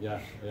Ireland. Yeah,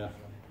 yeah.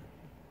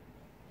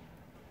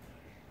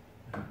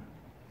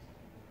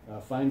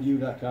 So,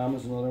 Findu.com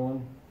is another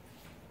one.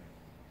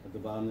 At the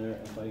bottom there,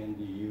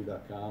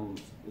 findu.com.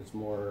 It's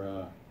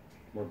more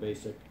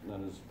basic, not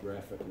as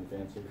graphic and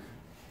fancy.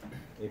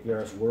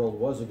 APRS World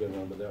was a good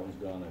one, but that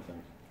one's gone, I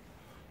think.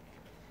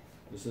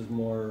 This is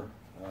more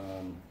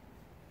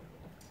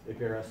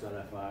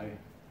APRS.fi.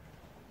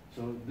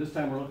 So this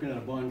time we're looking at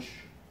a bunch.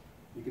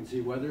 You can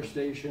see weather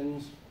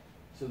stations.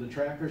 So the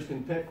trackers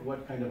can pick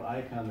what kind of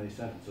icon they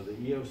send. So the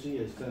EOC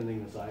is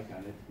sending this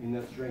icon. In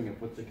that string, it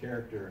puts a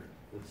character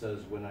that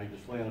says, when I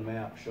display on a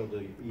map, show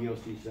the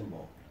EOC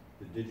symbol.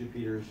 The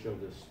digipeters show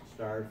this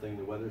star thing.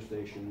 The weather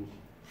stations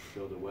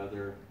show the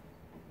weather.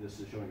 This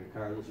is showing a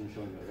car. This is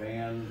showing a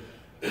van.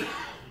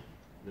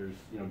 There's,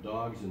 you know,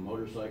 dogs and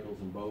motorcycles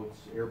and boats,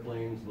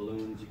 airplanes,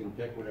 balloons. You can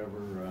pick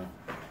whatever.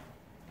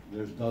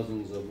 There's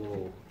dozens of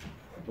little.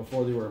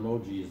 Before they were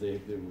emojis, they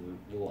were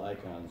little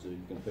icons. So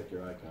you can pick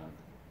your icon.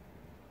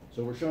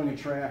 So we're showing a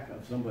track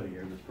of somebody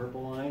here. This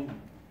purple line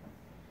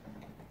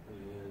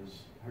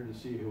is hard to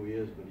see who he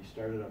is, but he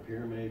started up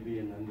here maybe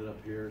and ended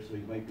up here, so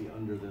he might be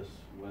under this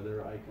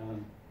weather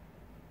icon.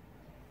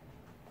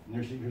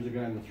 And here's a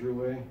guy on the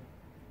thruway.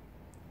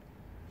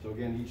 So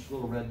again, each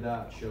little red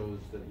dot shows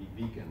that he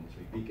beacons. So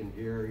he beaconed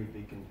here, he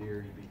beaconed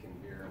here, he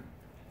beaconed here.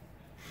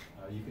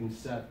 You can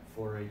set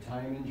for a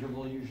time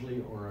interval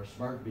usually, or a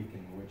smart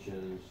beaconing, which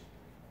is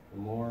the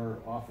more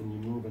often you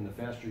move and the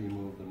faster you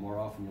move, the more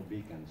often you'll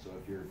beacon. So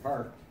if you're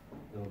parked,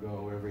 it'll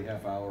go every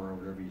half hour or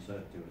whatever you set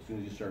it to. As soon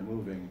as you start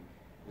moving,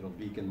 it'll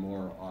beacon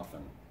more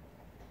often.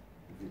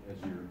 As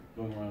you're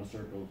going around in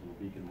circles, it'll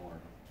beacon more.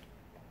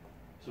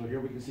 So here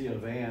we can see a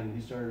van.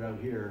 He started out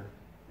here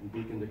and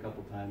beaconed a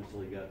couple times till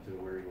he got to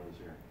where he was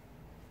here.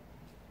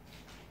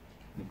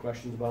 Any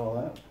questions about all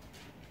that?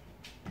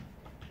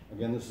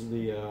 Again, this is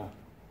the, I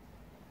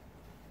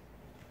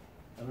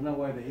don't know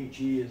why the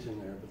HE is in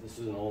there, but this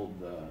is an old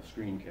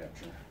screen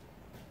capture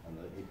on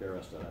the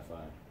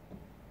APRS.fi.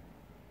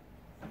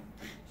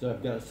 So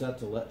I've got it set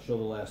to show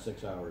the last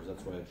 6 hours.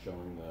 That's why it's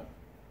showing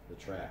the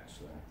tracks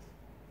there.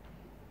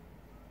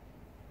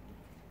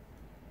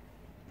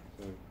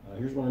 So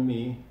here's one of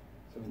me.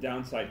 So the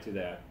downside to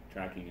that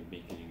tracking and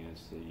beaconing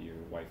is that your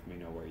wife may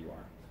know where you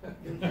are.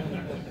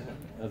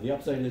 The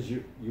upside is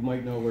you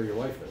might know where your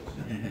wife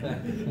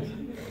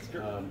is.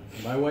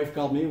 My wife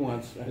called me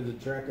once. I had the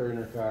tracker in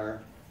her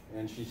car,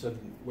 and she said,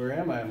 "Where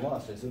am I? I'm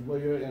lost." I said, "Well,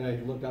 you're," and I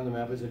looked on the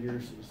map. I said, "You're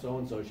so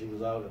and so." She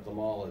was out at the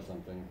mall or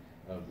something,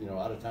 you know,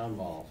 out of town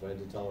mall. So I had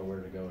to tell her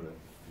where to go to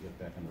get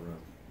back on the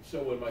road.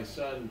 So when my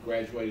son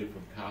graduated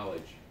from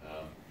college,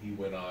 he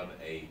went on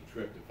a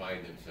trip to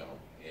find himself,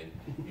 and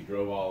he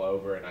drove all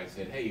over. And I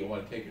said, "Hey, you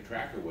want to take a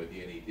tracker with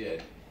you?" And he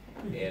did.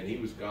 And he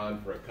was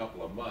gone for a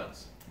couple of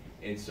months.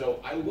 And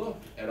so I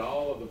looked at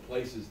all of the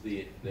places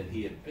that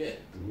he had been,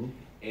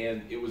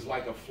 and it was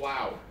like a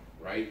flower,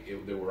 right?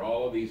 There were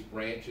all of these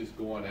branches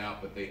going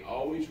out, but they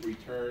always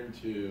returned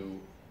to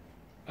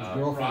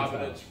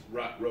Providence,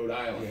 Rhode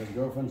Island. His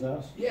girlfriend's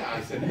house? Yeah,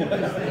 I said, "What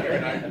is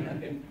there?"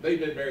 And they've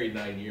been married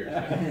 9 years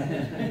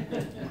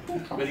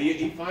now. But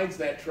he finds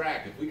that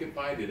track. If we could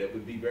find it, it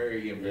would be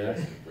very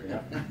embarrassing for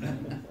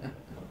him.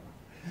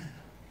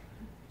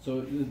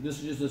 So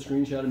this is just a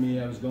screenshot of me.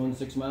 I was going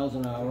 6 miles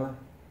an hour.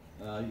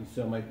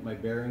 So my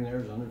bearing there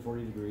is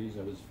 140 degrees.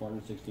 I was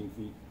 416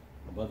 feet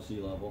above sea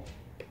level.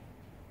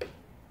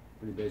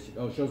 Pretty basic.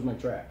 Oh, it shows my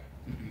track.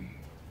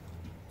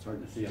 It's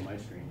hard to see on my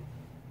screen.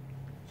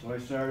 So I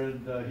started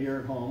here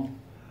at home.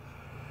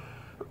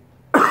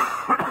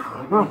 I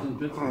think I was in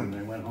Pittsburgh, and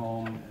I went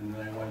home, and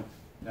then I went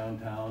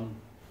downtown.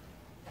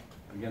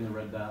 Again, the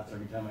red dots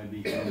every time I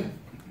beacon.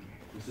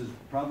 This is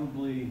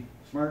probably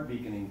smart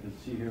beaconing, because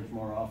see here it's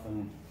more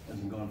often as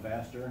I'm going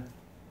faster,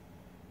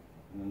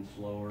 and then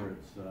slower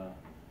it's,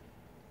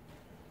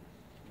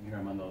 here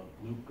I'm on the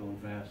loop going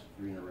fast,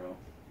 3 in a row.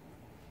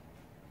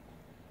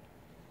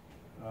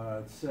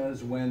 It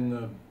says when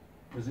the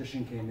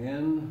position came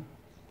in.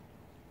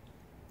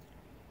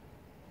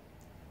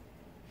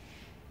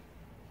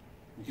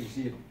 You can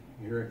see it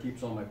here, it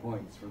keeps all my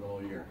points for the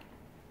whole year.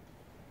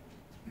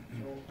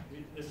 So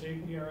this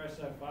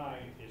APRS.fi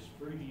is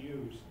free to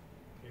use.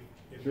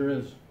 If Sure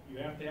is. You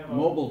have to have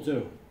mobile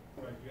too.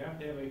 Right, you have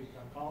to have a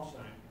call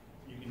sign.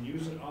 You can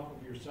use it off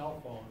of your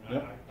cell phone.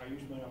 Yep. I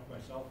use mine off my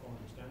cell phone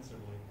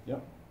extensively. Yep.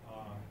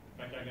 In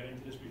fact, I got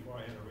into this before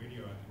I had a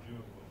radio I could do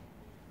it with.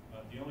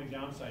 The only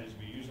downside is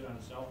if you use it on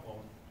a cell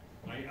phone.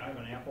 I have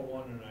an Apple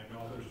one, and I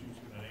know others use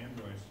it on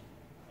Androids.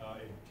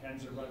 It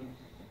tends to run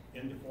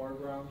in the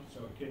foreground,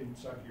 so it can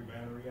suck your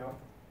battery out.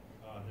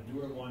 The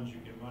newer ones you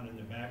can run in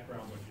the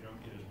background, but you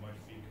don't get as much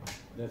beacon.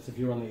 That's if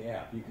you run the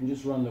app. You can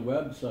just run the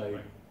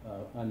website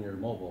on your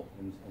mobile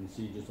and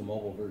see just a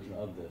mobile version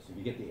of this. If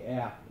you get the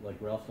app,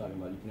 like Ralph's talking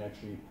about, you can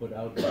actually put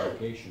out the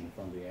location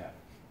from the app.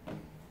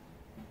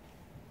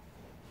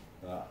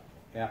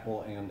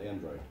 Apple and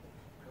Android.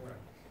 Correct.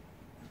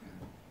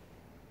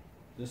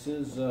 This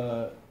is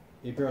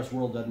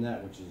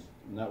APRSworld.net, which is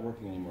not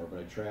working anymore, but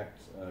I tracked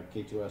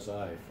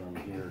K2SI from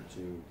here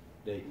to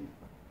Dayton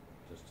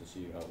just to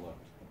see how it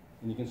looked.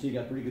 And you can see you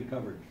got pretty good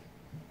coverage.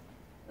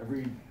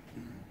 Every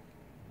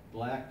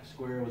black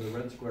square with a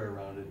red square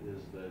around it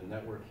is the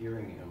network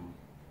hearing him.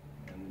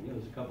 And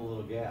there's a couple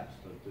little gaps,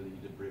 but you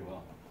did pretty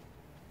well.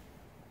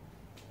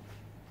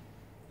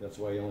 That's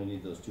why you only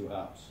need those 2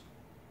 hops.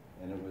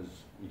 And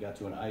you got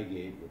to an eye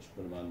gate, which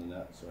put them on the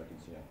net so I can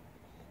see them.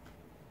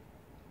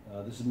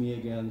 This is me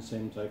again,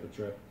 same type of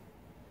trip.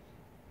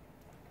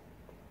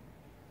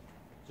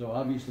 So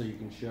obviously you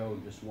can show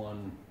just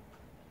one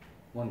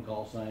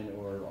call sign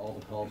or all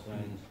the call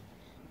signs.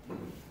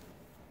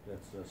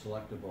 That's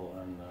selectable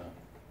on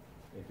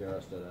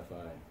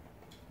APRS.fi.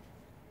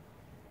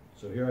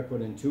 So here I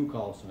put in 2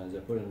 call signs. I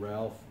put in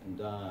Ralph and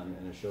Don,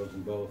 and it shows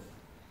them both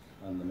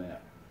on the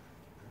map.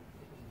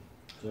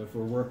 So if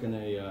we're working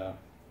a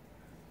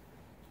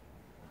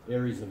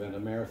Aries event, a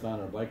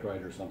marathon or bike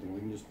ride or something, we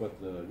can just put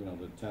the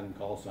 10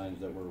 call signs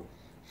that we're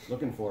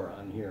looking for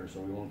on here, so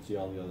we won't see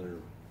all the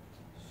other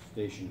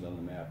stations on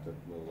the map that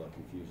will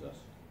confuse us.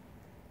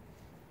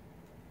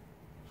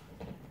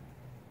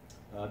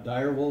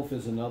 Direwolf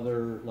is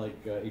another,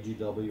 like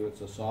AGW,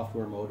 it's a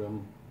software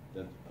modem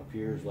that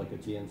appears like a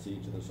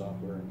TNC to the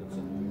software. That's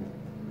a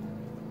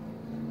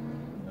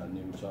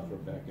new software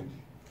package.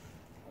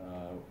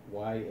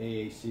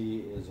 YAAC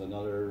is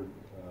another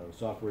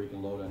software you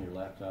can load on your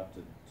laptop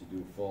to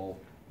do full,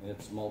 and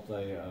it's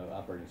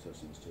multi-operating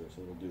systems too,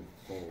 so it'll do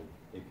full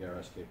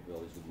APRS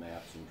capabilities with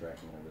maps and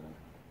tracking and everything.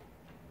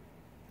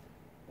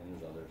 And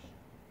there's others.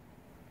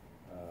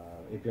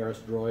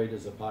 APRS Droid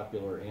is a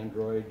popular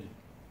Android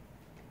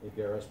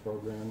APRS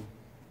program.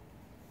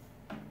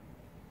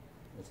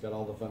 It's got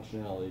all the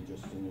functionality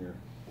just in your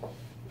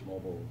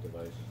mobile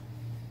device.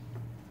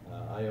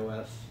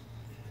 iOS.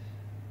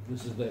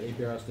 This is the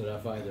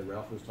APRS.fi that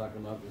Ralph was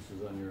talking about. This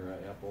is on your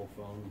Apple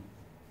phone.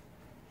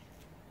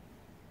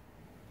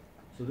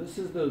 So this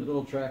is the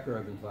little tracker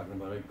I've been talking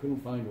about. I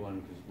couldn't find one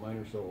because mine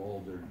are so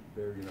old, they're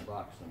buried in a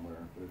box somewhere.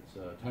 But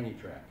it's Tiny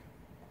Track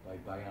by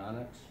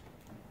Bionics.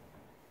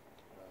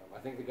 I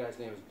think the guy's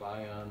name is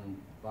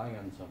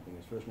Bion something.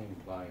 His first name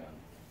is Bion.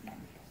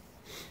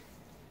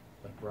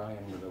 Like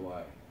Brian with a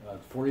Y.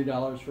 It's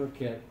 $40 for a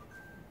kit.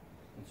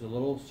 It's a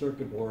little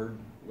circuit board,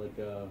 like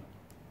a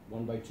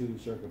 1x2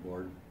 circuit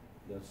board.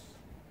 That's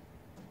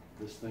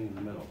this thing in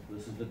the middle.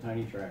 This is the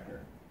Tiny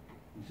Tracker.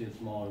 You see it's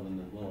smaller than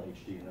the little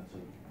HD, and that's a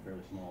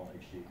fairly small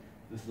HD.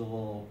 This is a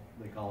little,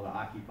 they call it a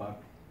hockey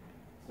puck.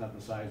 It's not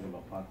the size of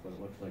a puck, but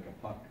it looks like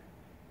a puck.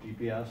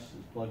 GPS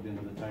is plugged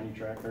into the Tiny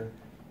Tracker,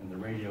 and the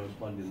radio is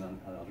plugged in on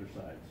the other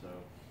side. So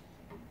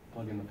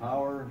plug in the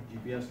power,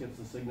 GPS gets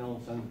the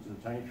signal, sends it to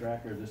the Tiny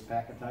Tracker, this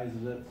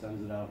packetizes it,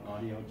 sends it out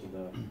audio to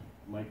the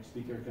mic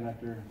speaker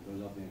connector,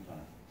 goes out the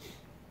antenna.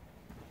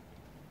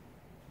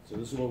 So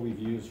this is what we've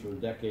used for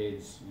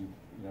decades. You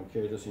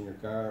carry this in your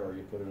car, or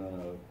you put it on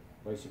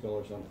a bicycle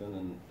or something,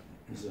 and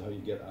this is how you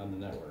get on the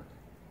network.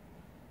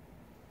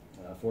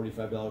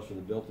 $45 for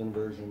the built-in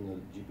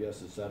version. The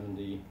GPS is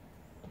 $70,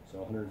 so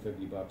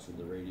 $150 with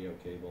the radio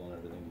cable and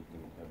everything. You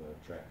can have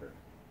a tracker.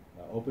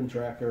 Open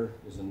Tracker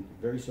is a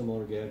very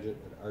similar gadget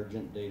at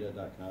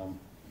argentdata.com.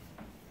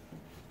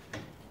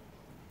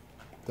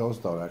 Those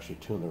don't actually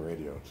tune the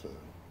radio to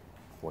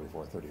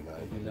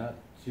 4439. They do not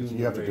tune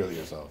You have the to do radio. it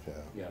yourself, yeah.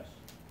 Yes.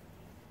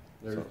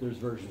 There's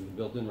versions of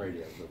built-in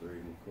radios that are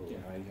even cooler.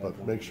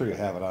 But make sure you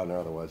have it on there,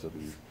 otherwise it'll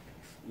be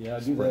Yeah, I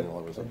do that. spraying all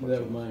over I do someplace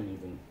that with else. mine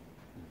even.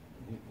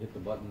 Hit the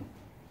button.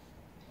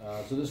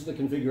 So this is the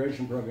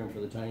configuration program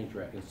for the Tiny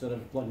Track. Instead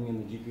of plugging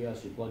in the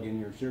GPS, you plug in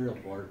your serial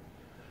port,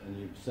 and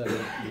you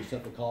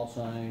set the call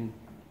sign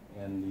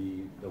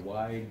and the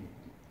wide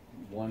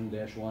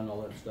 1-1,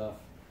 all that stuff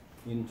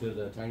into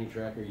the Tiny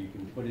Tracker. You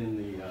can put in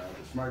the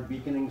smart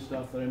beaconing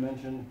stuff that I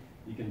mentioned.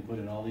 You can put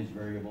in all these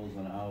variables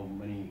on how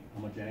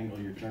much angle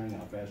you're turning,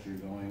 how fast you're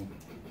going.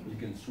 You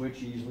can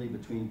switch easily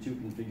between 2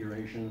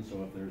 configurations.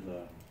 So if there's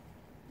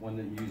one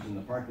that you use in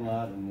the parking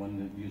lot and one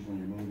that you use when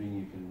you're moving,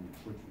 you can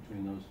switch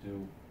between those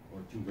 2,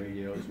 or 2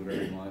 radios,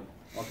 whatever you want.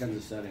 All kinds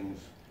of settings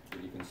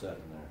that you can set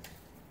in there.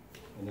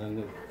 And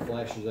then it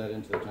flashes that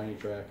into the Tiny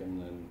Track,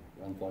 and then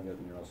unplug it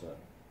and you're all set.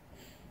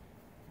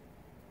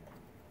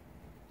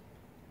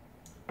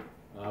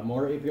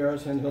 More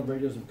APRS handheld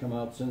radios have come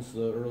out since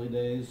the early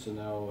days, so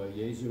now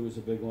Yaesu is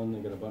a big one.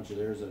 They've got a bunch of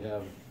theirs that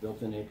have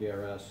built-in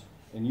APRS,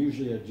 and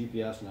usually a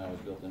GPS now is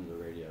built into the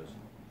radios.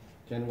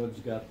 Kenwood's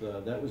got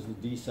that was the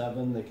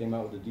D7. They came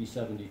out with the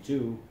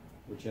D72,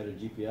 which had a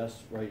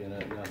GPS right in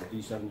it. Now the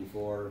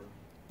D74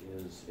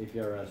 is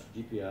APRS,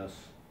 GPS,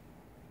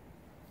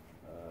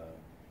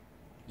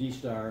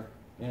 D-Star,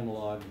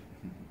 analog.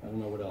 I don't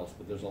know what else,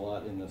 but there's a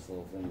lot in this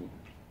little thing.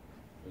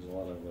 There's a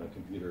lot of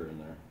computer in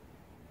there.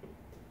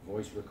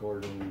 Voice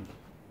recording,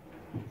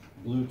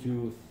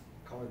 Bluetooth,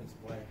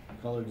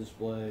 color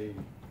display,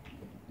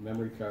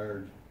 memory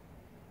card.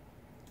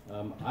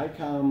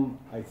 ICOM,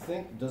 I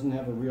think, doesn't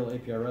have a real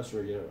APRS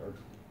radio, or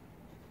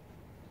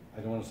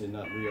I don't want to say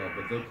not real,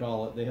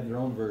 but they have their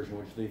own version,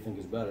 which they think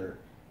is better.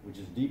 which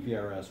is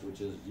DPRS,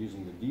 which is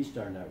using the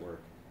D-Star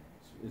network.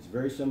 It's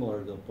very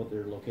similar. They'll put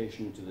their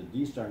location to the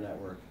D-Star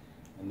network,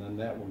 and then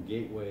that will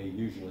gateway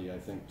usually, I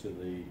think, to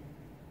the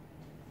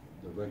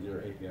regular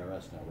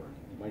APRS network.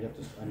 You might have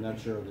to, I'm not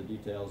sure of the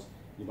details.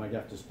 You might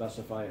have to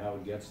specify how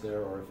it gets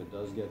there, or if it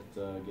does get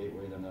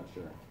gatewayed, I'm not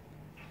sure.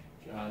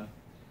 John,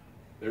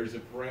 there's a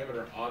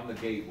parameter on the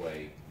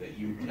gateway that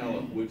you tell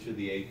it which of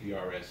the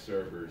APRS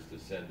servers to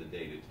send the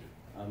data to.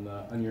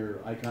 On your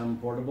ICOM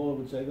portable, it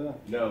would say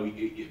that? No,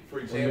 for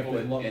example,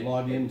 in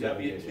in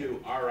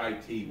W2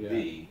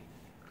 RITB,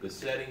 the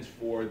settings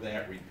for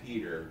that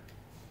repeater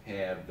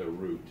have the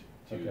route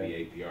to the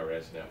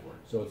APRS network.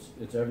 So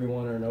it's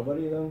everyone or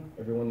nobody then?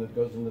 Everyone that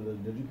goes into the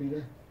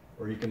digipeater?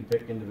 Or you can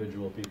pick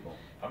individual people?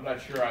 I'm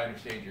not sure I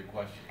understand your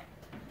question.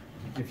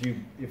 If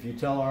you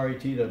tell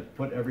RIT to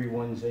put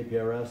everyone's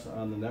APRS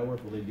on the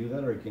network, will they do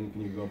that, or can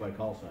you go by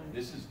call sign?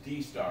 This is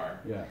D-Star,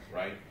 yeah,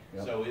 right?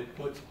 Yep. So it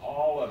puts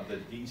all of the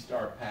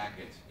D-Star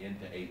packets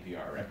into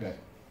APRS. Okay,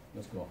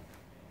 that's cool.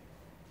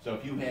 So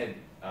if you had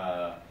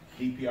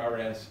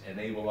DPRS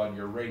enabled on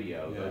your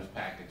radio, Yeah. those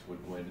packets would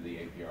go into the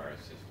APRS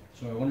system.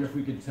 So I wonder if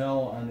we could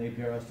tell on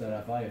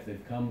APRS.fi if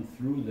they've come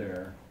through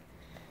there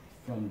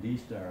from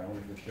D-Star. I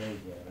wonder if it shows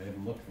that. I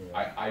haven't looked for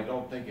that. I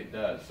don't think it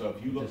does. So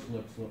if you It look, just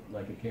looks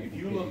like it came if from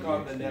you look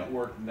on the KBXT.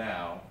 network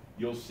now,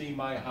 you'll see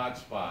my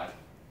hotspot,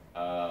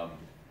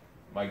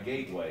 my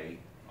gateway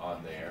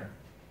on there,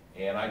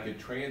 and I could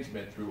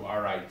transmit through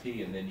RIT,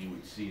 and then you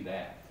would see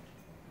that.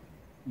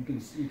 You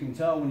can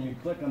tell when you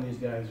click on these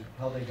guys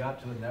how they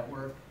got to the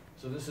network.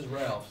 So this is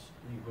Ralph's.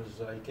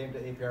 He came to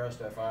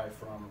APRS.fi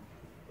from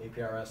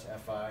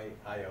APRS.fi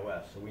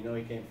iOS. So we know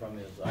he came from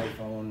his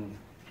iPhone,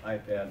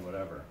 iPad,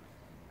 whatever.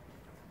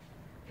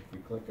 If we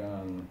click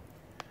on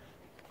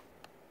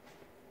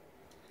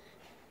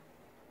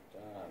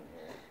John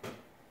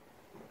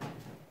here,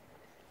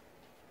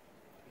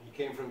 he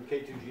came from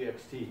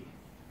K2GXT.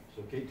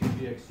 So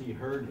K2GXT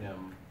heard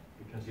him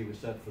because he was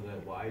set for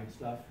that wide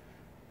stuff.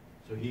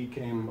 So he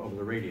came over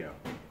the radio.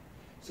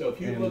 So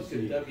if you And looked at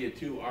see-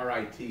 W2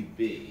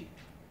 RITB,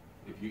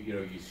 if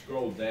you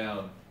scroll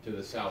down to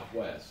the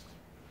southwest,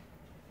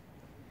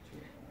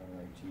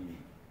 RIT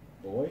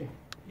boy,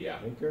 yeah,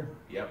 Baker.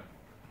 yep.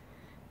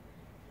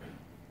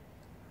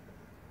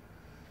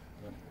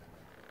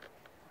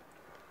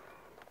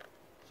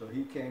 So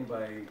he came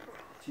by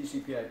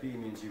TCP/IP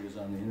means he was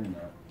on the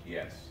internet.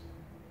 Yes.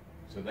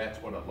 So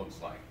that's what it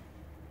looks like.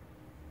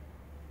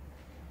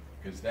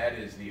 Because that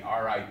is the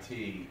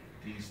RIT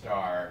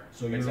D-Star.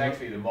 So It's you're-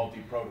 actually the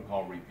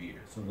multi-protocol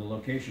repeater. So the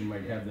location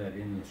might have that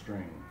in the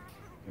string.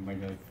 It might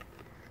have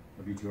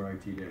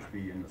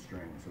W2RIT-B in the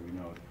string, so we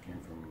know it came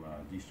from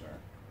D-Star.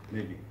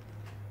 Maybe.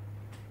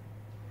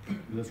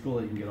 That's cool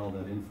that you can get all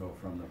that info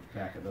from the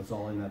packet. That's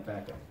all in that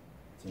packet.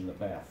 It's in the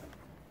path.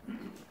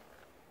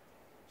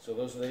 So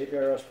those are the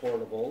APRS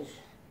portables,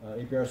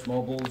 APRS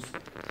mobiles.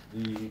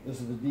 This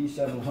is the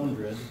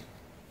D700,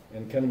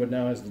 and Kenwood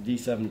now has the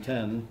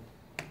D710,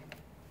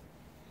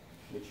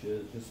 which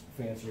is just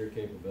fancier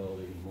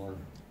capability, more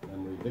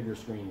memory, bigger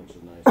screen, which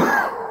is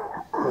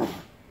nice.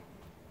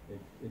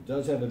 It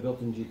does have a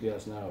built-in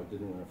GPS now. It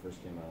didn't when it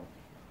first came out,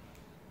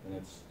 and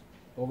it's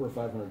over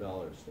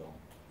 $500 still.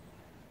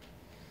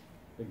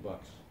 Big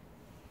bucks.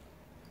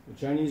 The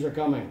Chinese are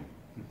coming.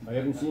 I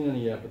haven't seen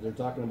any yet, but they're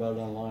talking about it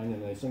online,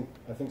 and I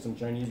think some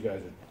Chinese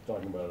guys are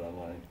talking about it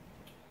online.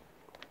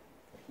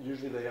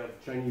 Usually they have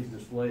Chinese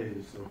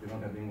displays, so if you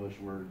don't have English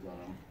words on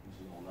them, this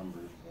is all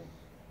numbers.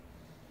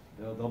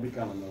 But they'll be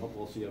coming.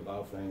 We'll see a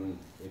Baofeng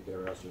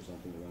APRS or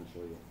something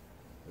eventually.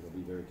 It'll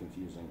be very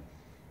confusing,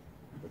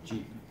 but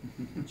cheap,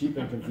 cheap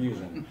and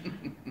confusing.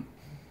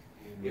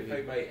 If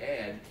I may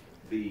add,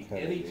 the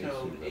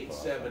Anytone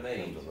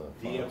 878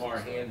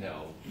 DMR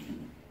handheld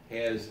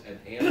has an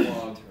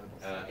analog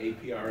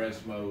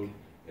APRS mode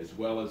as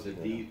well as a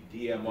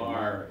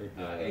DMR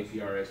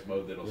APRS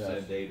mode that'll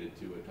send data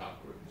to a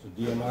top group. So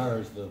DMR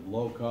is the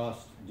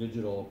low-cost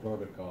digital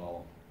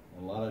protocol,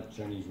 and a lot of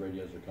Chinese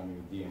radios are coming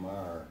with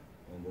DMR,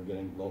 and we're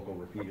getting local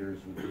repeaters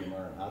with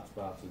DMR and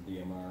hotspots with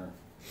DMR,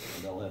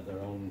 and they'll have their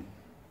own.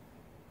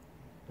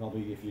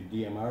 Probably if you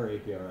DMR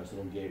APRS,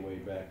 it'll gateway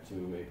back to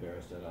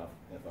APRS.fi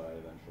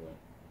eventually.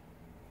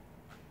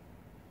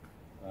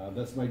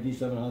 That's my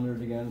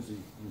D700 again, so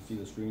you can see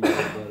the screen a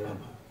little better.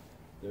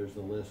 There's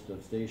the list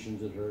of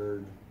stations it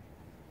heard.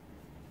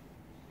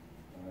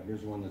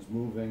 Here's one that's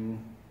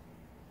moving.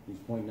 He's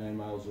 0.9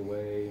 miles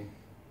away.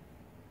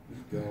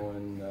 He's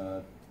going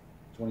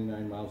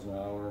 29 miles an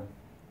hour.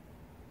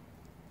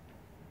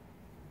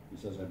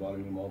 He says, I bought a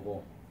new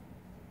mobile.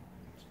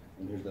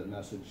 And here's that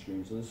message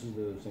screen. So this is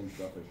the same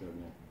stuff I showed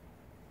you.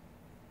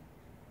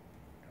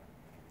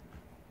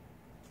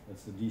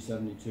 That's the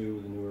D72,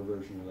 the newer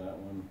version of that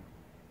one.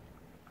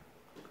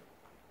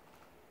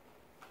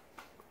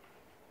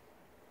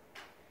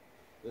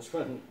 This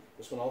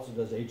one also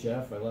does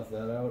HF. I left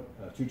that out.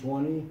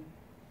 220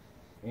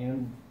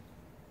 and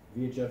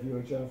VHF,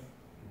 UHF.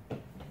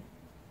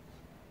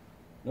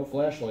 No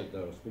flashlight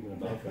though, speaking of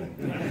Balkan.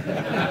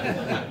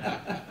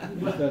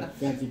 Just that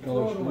fancy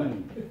color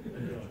screen.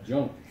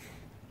 Junk.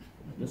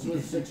 This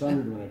was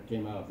 600 when it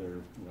came out.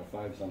 They're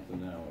 5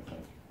 something now, I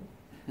think.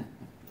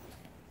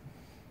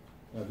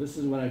 This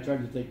is when I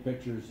tried to take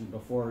pictures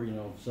before,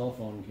 cell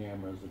phone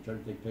cameras. I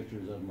tried to take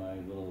pictures of my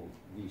little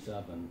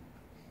D7.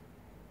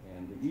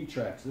 And the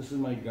E-Trax, this is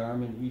my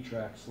Garmin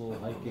E-Trax little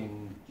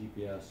hiking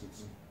GPS.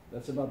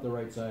 That's about the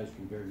right size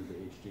compared to the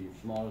HT,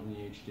 smaller than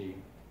the HT.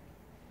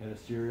 Had a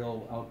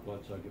serial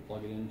output so I could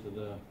plug it into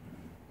the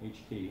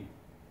HT.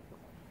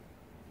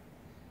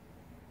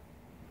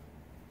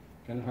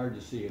 Kind of hard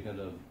to see. It had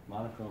a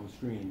monochrome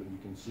screen, but you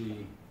can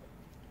see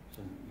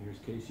here's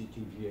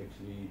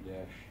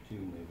KC2GXV-2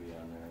 maybe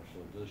on there. So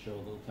it does show a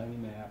little tiny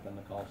map and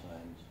the call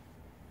signs.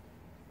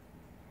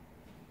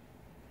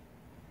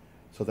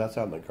 So that's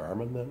on the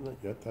Garmin then,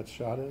 that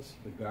shot is?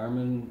 The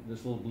Garmin,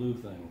 this little blue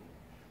thing.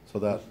 So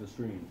that's the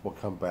screen. We'll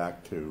come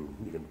back to,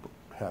 you can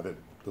have it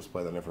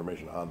display that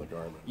information on the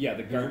Garmin. Yeah,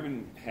 the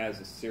Garmin has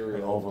a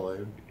serial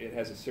overlay. It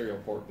has a serial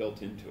port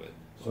built into it.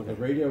 So the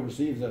radio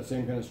receives that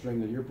same kind of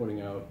string that you're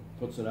putting out,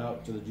 puts it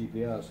out to the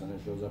GPS, and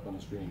it shows up on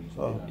the screen.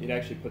 So It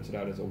actually puts it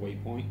out as a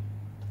waypoint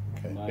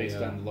based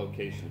on the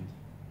location.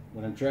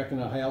 When I'm tracking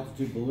a high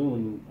altitude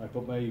balloon, I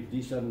put my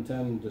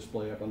D710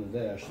 display up on the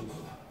dash.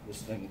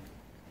 This thing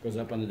goes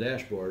up on the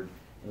dashboard,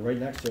 and right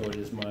next to it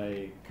is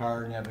my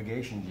car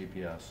navigation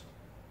GPS.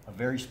 A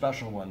very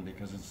special one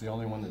because it's the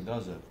only one that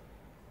does it.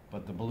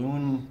 But the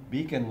balloon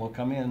beacon will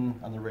come in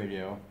on the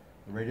radio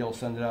will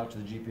send it out to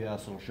the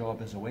GPS, it'll show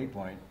up as a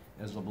waypoint,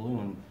 as the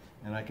balloon,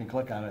 and I can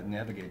click on it and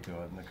navigate to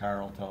it, and the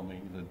car will tell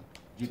me, the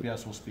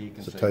GPS will speak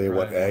and say, tell you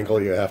what angle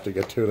you have to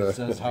get to. It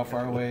says how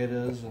far away it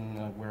is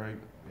and where I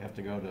have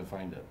to go to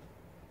find it.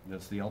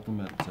 That's the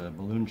ultimate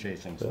balloon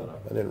chasing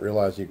setup. I didn't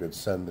realize you could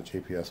send the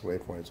GPS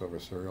waypoints over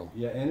serial.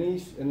 Yeah,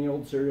 any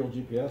old serial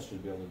GPS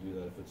should be able to do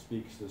that if it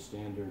speaks the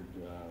standard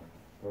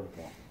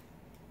protocol.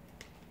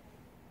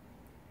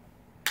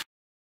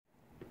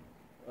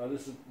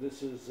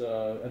 This is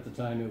at the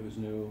time it was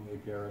new,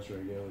 APRS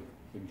radio,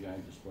 big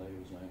giant display, it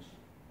was nice.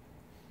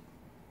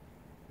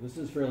 This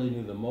is fairly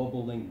new. The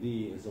Mobile Link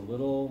D is a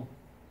little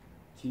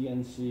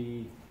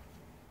TNC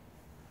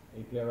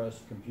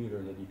APRS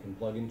computer that you can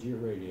plug into your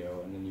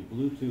radio, and then you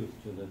Bluetooth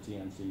to the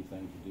TNC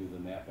thing to do the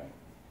mapping.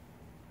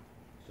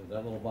 So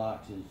that little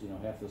box is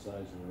half the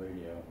size of the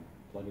radio.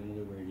 Plug it into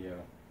the radio,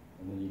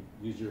 and then you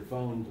use your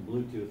phone to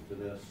Bluetooth to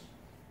this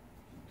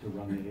to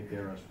run the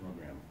APRS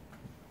program.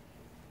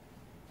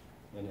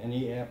 And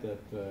any app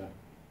that, the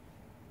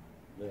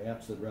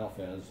apps that Ralph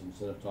has,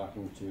 instead of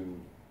talking to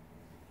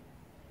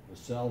the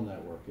cell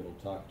network, it'll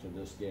talk to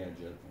this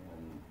gadget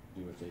and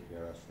do its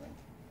APRS thing.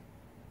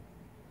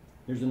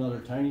 Here's another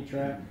tiny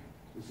track.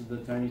 This is the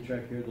tiny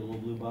track here, the little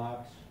blue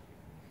box.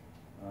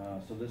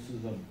 So this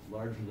is a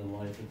larger than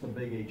life. It's a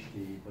big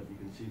HT, but you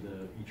can see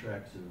the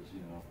E-Trax is,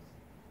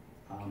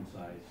 palm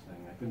size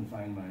thing. I couldn't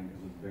find mine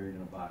because it was buried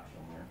in a box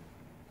somewhere.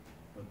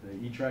 But the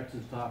E-Trax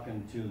is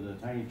talking to the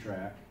tiny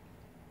track,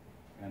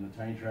 and the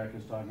tiny track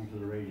is talking to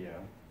the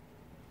radio.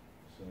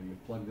 So you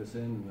plug this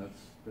in, and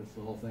that's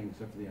the whole thing,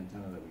 except for the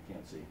antenna that we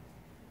can't see.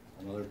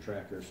 Another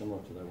tracker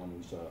similar to that one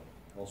we saw,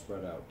 all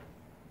spread out.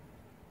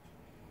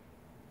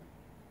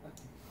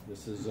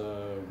 This is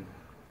the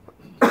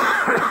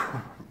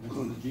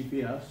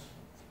GPS.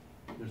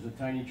 There's a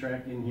tiny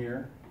track in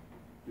here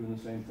doing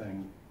the same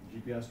thing.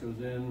 GPS goes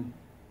in,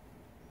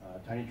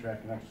 tiny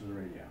track connects to the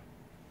radio.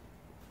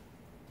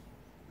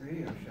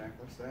 Radio Shack,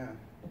 what's that?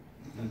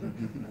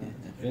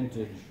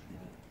 Vintage.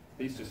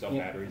 They used to sell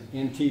batteries.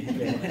 Antique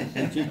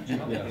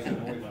GPS.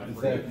 In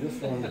fact,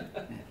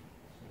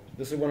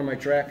 this is one of my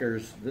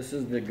trackers. This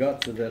is the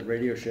guts of that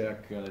Radio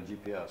Shack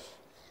GPS.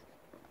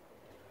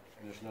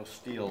 And there's no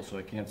steel, so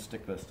I can't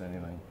stick this to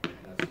anything.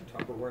 That's a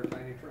Tupperware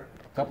tiny track.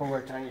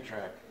 Tupperware tiny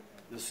track.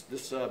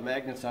 This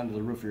magnet's onto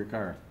the roof of your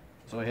car.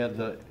 So I had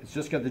it's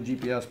just got the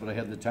GPS, but I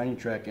had the tiny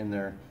track in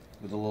there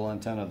with a little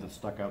antenna that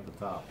stuck out the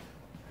top.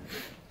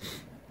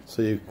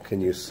 So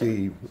can you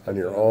see on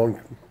your own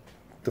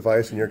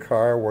device in your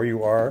car where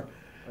you are?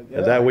 Yeah.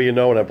 And that way you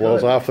know when it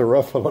blows off the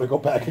roof, I'm going to go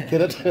back and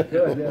get it.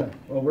 Good, yeah.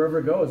 Well, wherever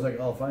it goes,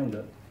 I'll find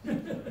it.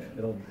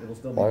 It'll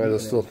still be long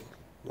as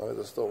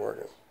it's still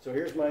working. So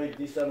here's my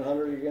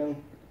D700 again.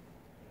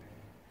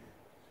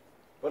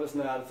 But it's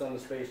not. It's on the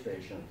space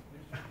station.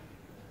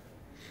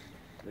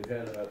 They've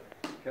had a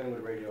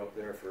Kenwood radio up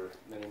there for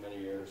many, many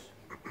years.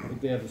 I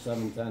think they have the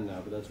 710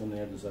 now, but that's when they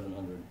had the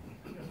 700.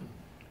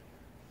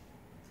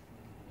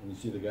 And you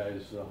see the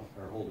guys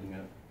are holding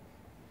it,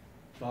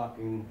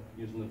 talking,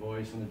 using the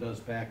voice, and it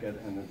does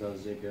packet, and it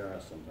does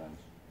APRS sometimes.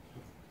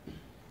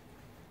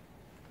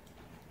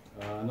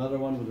 Another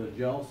one with a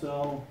gel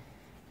cell,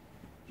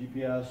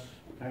 GPS,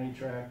 tiny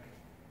track,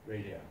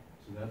 radio.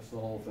 So that's the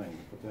whole thing.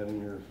 Put that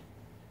in your,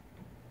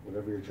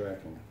 whatever you're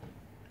tracking.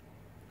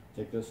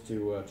 Take this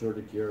to Tour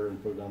de Cure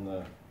and put it on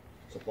the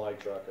supply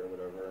truck or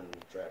whatever and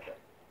track it.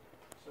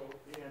 So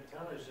the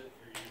antennas that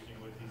you're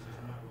using with these is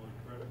not really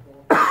critical?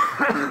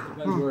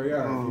 Depends where you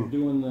are. If you're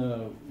doing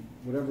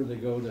whatever they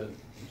go to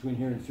between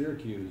here and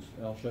Syracuse.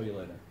 I'll show you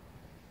later.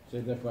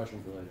 Save that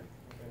question for later.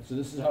 So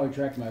this is how I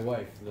tracked my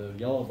wife. The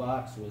yellow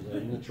box was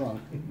in the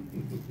trunk.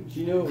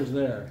 She knew it was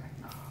there.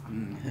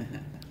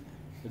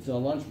 It's a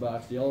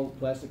lunchbox, the yellow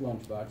plastic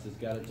lunchbox. It's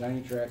got a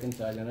tiny track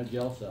inside and a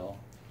gel cell,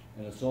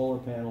 and a solar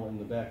panel in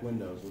the back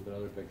windows with the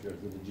other pictures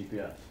with the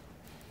GPS.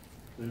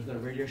 There's the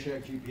Radio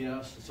Shack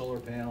GPS, the solar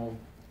panel.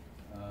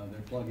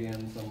 They plug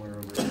in somewhere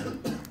over here.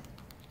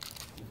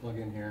 They plug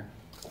in here.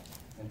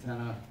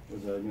 Antenna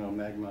was a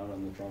mag mount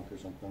on the trunk or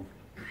something.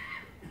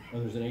 Oh,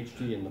 there's an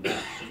HT in the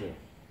box too.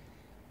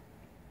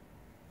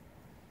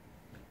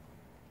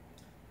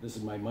 This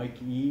is my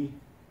Mike E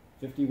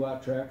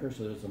 50-watt tracker,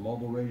 so there's a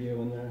mobile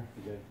radio in there.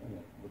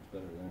 Looks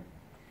better there.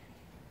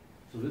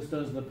 So this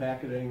does the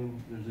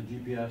packaging. There's a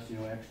GPS,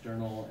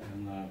 external,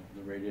 and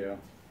the radio.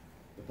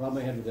 The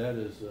problem I had with that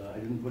is I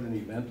didn't put any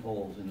vent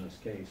holes in this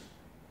case,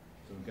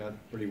 so it got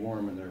pretty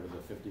warm in there with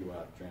a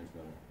 50-watt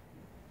transmitter.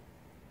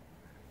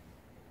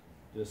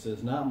 This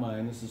is not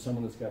mine. This is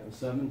someone that's got the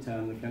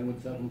 710, the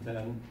Kenwood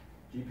 710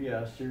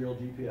 GPS, serial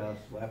GPS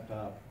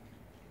laptop,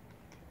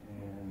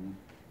 and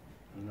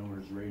I don't know where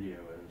his radio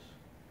is.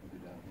 It'll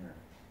be down here.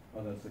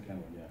 Oh, that's the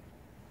Kenwood, yeah.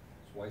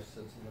 His wife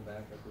sits in the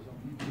back, I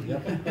presume?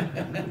 Yep.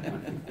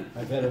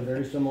 I've had a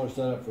very similar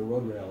setup for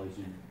road rallies.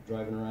 You're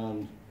driving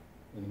around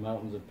in the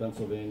mountains of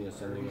Pennsylvania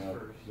sending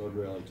out road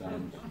rally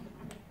times.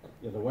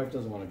 Yeah, the wife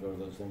doesn't want to go to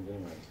those things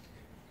anyway.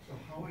 So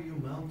how are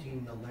you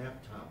mounting the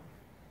laptop?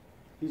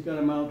 He's got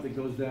a mount that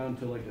goes down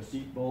to like a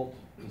seat bolt,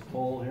 this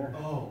pole here.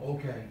 Oh,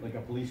 okay. Like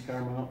a police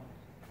car mount.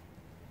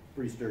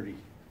 Pretty sturdy.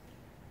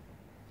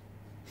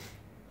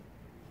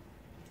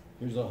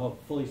 Here's a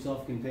fully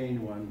self-contained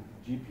one.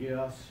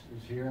 GPS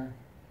is here.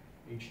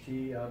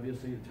 HT,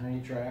 obviously, the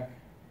tiny track.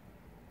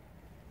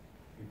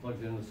 He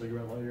plugs in the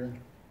cigarette lighter.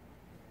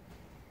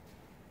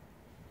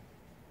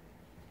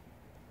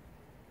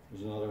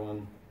 There's another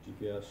one,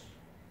 GPS.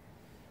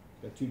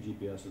 Got two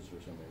GPSs for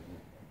some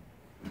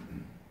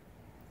reason.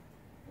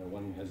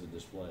 One has a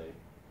display.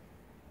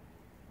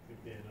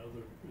 Could be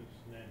another, is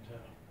an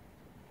antenna,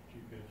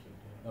 GPS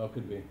antenna. Oh,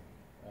 could be.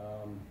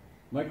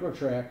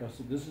 Microtrack,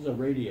 this is a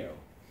radio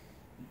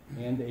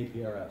and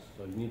APRS,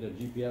 so you need a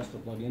GPS to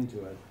plug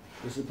into it.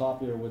 This is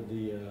popular with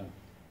the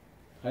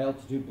high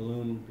altitude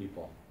balloon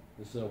people.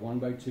 This is a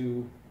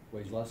 1x2,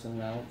 weighs less than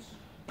an ounce.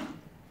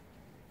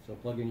 So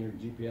plug in your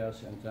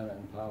GPS, antenna,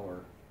 and power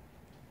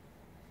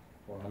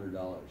for $100.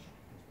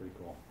 That's pretty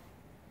cool.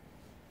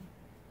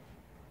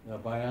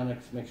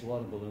 Bionics makes a lot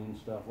of balloon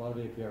stuff, a lot of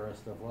APRS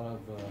stuff, a lot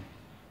of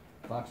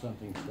fox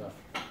hunting stuff,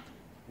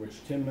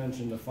 which Tim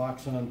mentioned the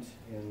fox hunt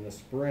in the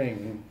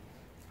spring.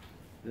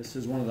 This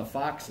is one of the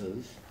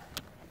foxes.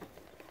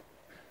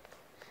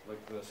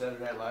 Like the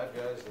Saturday Night Live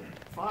guys,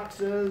 the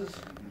foxes.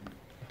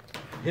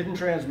 Hidden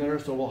transmitter,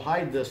 so we'll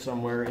hide this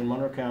somewhere in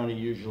Monroe County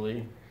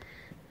usually.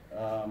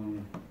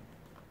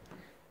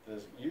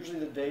 Usually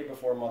the day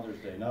before Mother's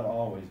Day, not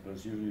always, but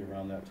it's usually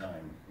around that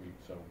time.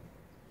 So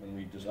when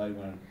we decide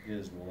when it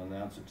is, we'll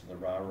announce it to the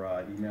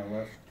RaRa email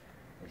list,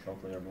 which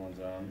hopefully everyone's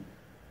on,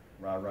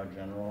 RaRa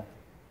General.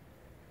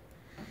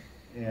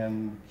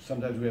 And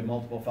sometimes we have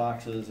multiple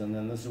foxes, and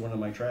then this is one of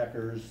my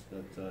trackers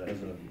that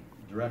has a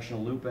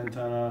directional loop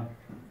antenna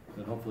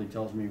that hopefully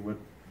tells me what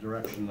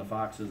direction the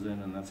fox is in,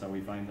 and that's how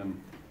we find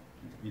them.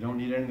 You don't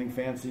need anything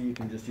fancy, you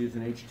can just use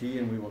an HT,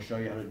 and we will show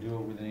you how to do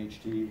it with an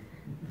HT.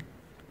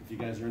 If you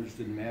guys are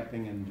interested in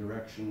mapping and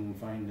direction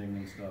finding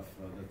and stuff,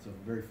 that's a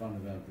very fun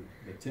event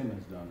that Tim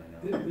has done,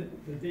 I know.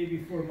 The day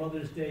before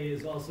Mother's Day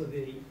is also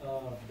the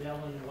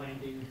bell and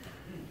winding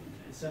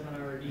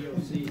seminar at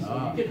EOC,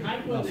 so you can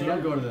hike one there. So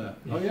don't go to that.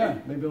 Oh yeah,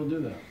 maybe we'll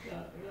do that.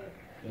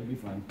 That'd be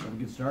fun. Have a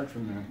good start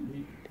from there.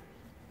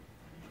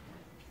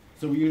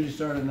 So we usually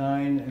start at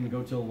 9 and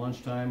go till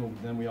lunchtime,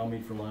 then we all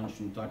meet for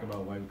lunch and talk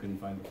about why we couldn't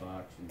find the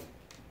fox and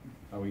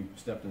how we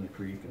stepped in the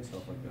creek and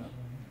stuff like that.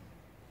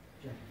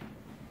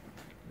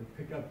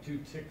 They'll pick up 2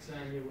 ticks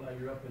on you while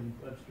you're up in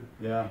Webster.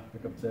 Yeah,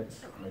 pick up ticks.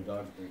 My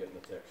dog's been getting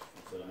the ticks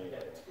instead of me.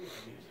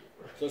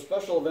 So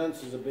special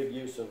events is a big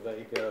use of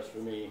APRS for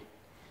me.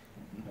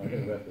 I'm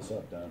going to wrap this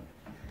up, Don.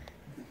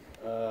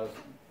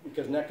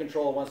 Because Net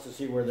Control wants to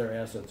see where their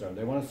assets are.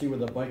 They want to see where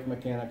the bike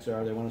mechanics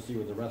are. They want to see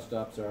where the rest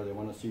stops are. They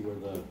want to see where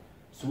the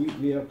sweep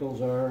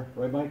vehicles are.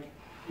 Right, Mike?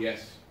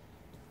 Yes.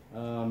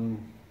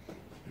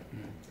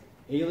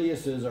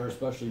 Aliases are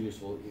especially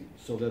useful,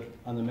 so that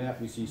on the map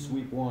we see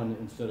sweep 1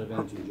 instead of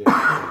N2J.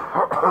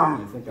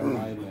 I think on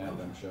my map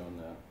I'm showing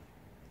that.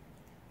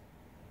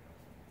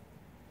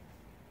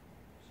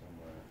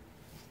 Somewhere.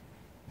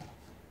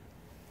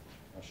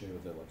 I'll show you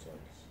what that looks like.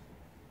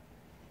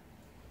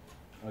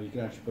 Oh, you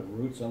can actually put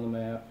routes on the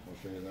map. I'll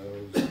show you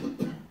those.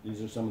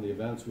 These are some of the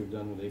events we've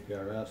done with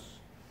APRS.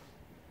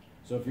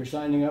 So if you're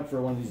signing up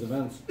for one of these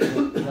events,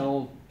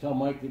 tell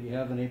Mike that you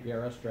have an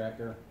APRS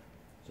tracker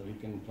so he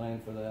can plan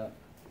for that.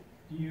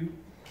 Do you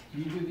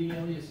do the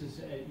aliases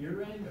at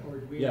your end, or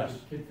do we have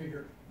to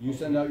configure? You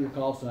send out your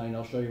call sign,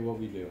 I'll show you what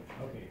we do.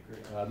 Okay,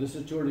 great. This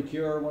is Tour de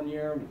Cure one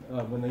year,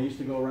 when they used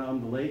to go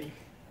around the lake.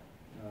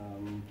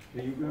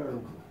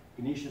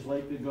 Canisius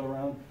Lake did go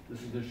around.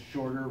 This is the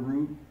shorter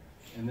route,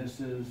 and this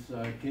is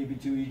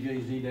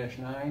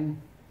KB2EJZ-9.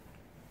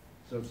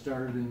 So it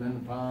started in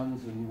Mendon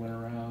Ponds and went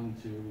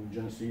around to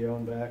Geneseo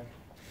and back.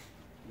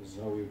 This is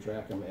how we would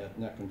track them at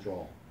net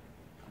control.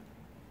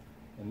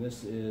 And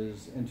this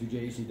is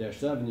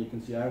N2JEC-7. You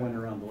can see I went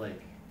around the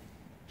lake.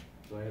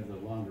 So I have the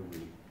longer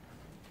route.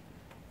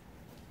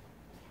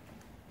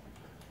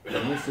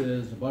 And this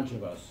is a bunch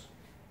of us.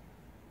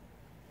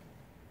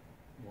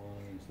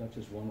 It's not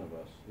just one of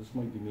us. This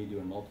might be me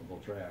doing multiple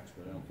tracks,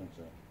 but I don't think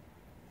so.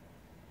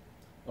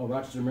 Oh,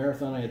 Rochester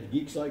Marathon, I had the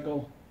Geek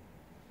Cycle.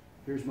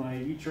 Here's my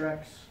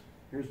E-Trex.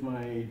 Here's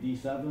my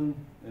D7.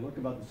 They look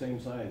about the same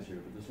size here,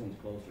 but this one's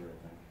closer, I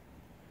think.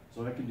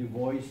 So I can do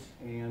voice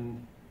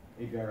and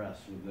APRS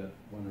with that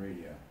one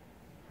radio.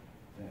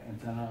 The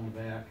antenna on the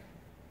back.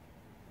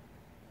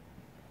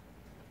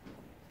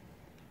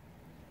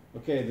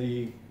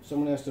 Okay,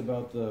 someone asked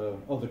about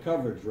the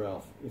coverage,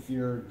 Ralph. If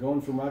you're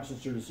going from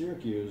Rochester to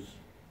Syracuse,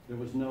 there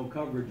was no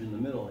coverage in the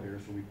middle here,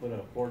 so we put a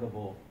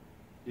portable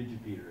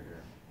digipeater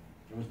here.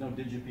 There was no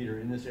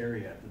digipeater in this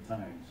area at the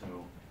time,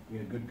 so we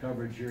had good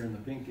coverage here in the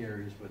pink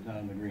areas, but not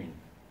in the green.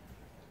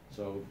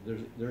 So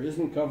there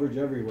isn't coverage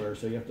everywhere,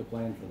 so you have to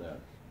plan for that,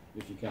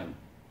 if you can.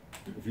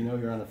 If you know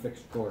you're on a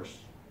fixed course.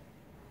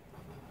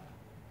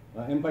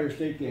 Empire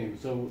State Games.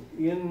 So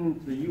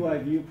in the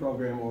UIView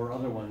program or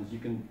other ones, you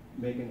can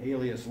make an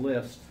alias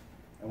list.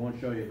 I won't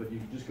show you, but you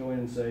can just go in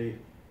and say,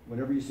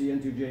 whenever you see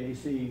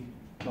N2JAC,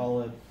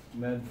 call it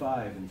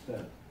Med5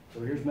 instead.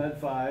 So here's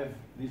Med5.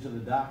 These are the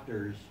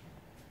doctors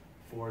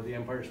for the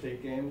Empire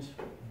State Games.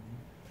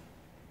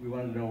 We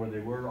wanted to know where they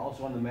were.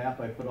 Also on the map,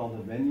 I put all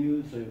the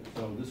venues.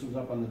 So this was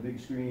up on the big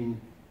screen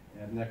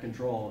at net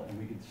control, and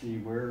we could see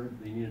where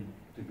they needed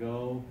to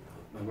go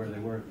and where they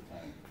were at the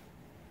time.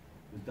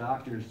 The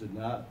doctors did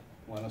not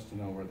want us to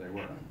know where they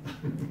were.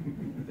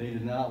 They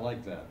did not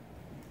like that.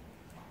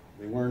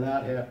 They were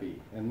not happy.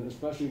 And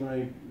especially when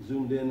I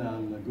zoomed in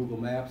on Google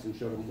Maps and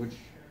showed them which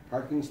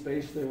parking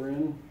space they were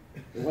in.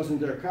 It wasn't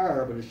their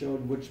car, but it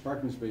showed which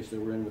parking space they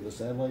were in with a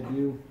satellite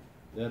view.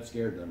 That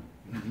scared them.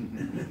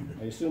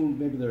 I assume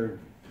maybe they're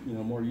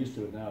more used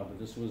to it now, but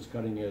this was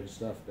cutting edge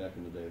stuff back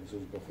in the day. This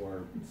was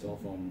before cell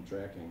phone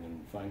tracking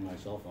and find my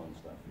cell phone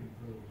stuff.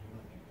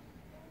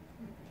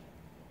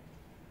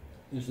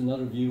 There's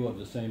another view of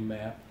the same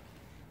map,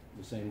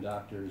 the same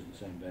doctors, the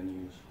same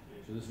venues.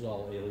 So this is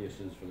all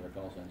aliases for their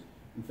call signs.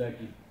 In fact,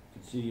 you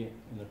could see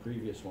in the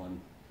previous one,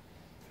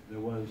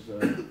 there was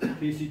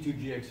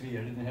PC2GXV.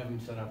 I didn't have him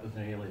set up as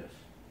an alias.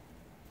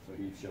 So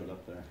he showed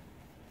up there.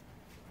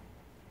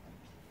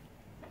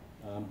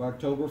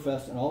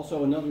 Barktoberfest, and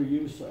also another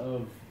use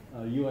of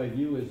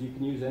UIView is you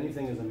can use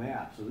anything as a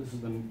map. So this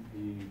is the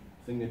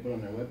thing they put on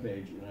their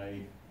webpage, and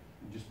you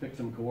just pick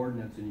some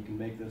coordinates and you can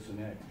make this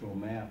an actual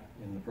map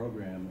in the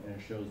program, and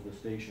it shows the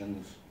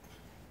stations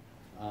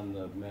on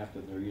the map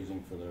that they're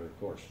using for their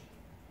course.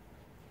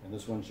 And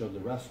this one showed the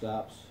rest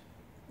stops,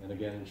 and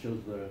again it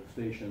shows the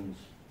stations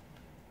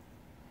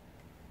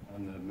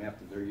on the map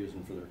that they're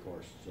using for their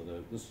course. So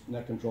this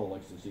net control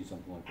likes to see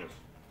something like this.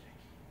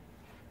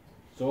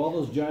 So all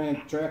those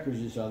giant trackers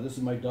you saw, this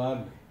is my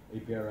dog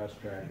APRS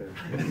tracker.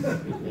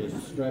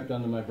 It's strapped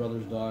onto my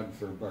brother's dog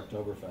for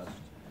Barktoberfest.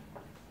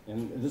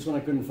 And this one I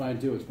couldn't find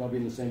too. It's probably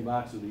in the same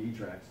box with the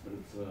E-Trax, but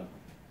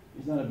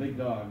he's not a big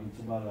dog. It's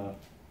about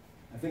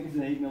I think it's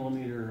an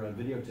 8mm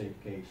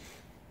videotape case.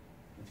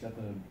 It's got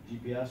the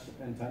GPS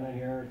antenna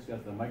here. It's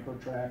got the micro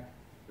track,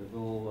 the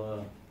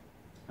little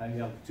high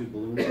altitude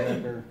balloon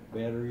tracker,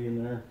 battery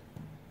in there.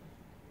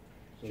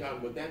 So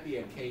John, would that be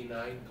a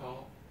K9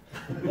 call?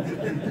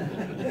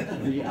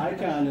 The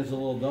icon is a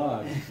little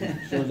dog.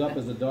 It shows up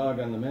as a dog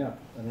on the map.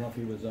 I don't know if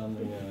he was on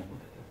the,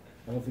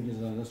 I don't think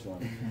he's on this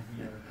one.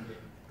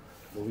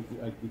 But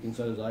we can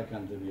set his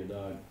icon to be a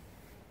dog.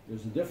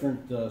 There's a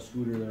different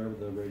scooter there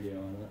with a radio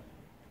on it.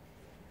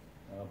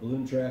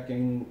 Balloon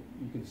tracking,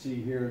 you can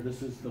see here,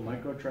 this is the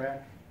micro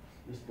track.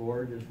 This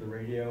board is the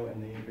radio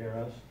and the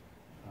APRS.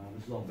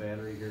 This is all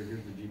battery here.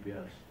 Here's the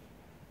GPS.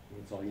 So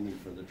that's all you need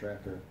for the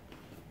tracker.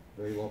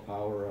 Very low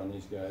power on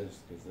these guys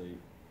because they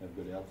have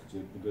good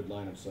altitude, a good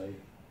line of sight.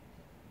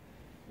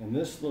 And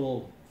this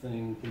little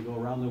thing can go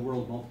around the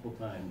world multiple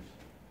times.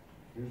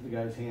 Here's the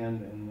guy's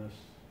hand and the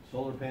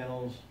solar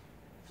panels,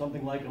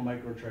 something like a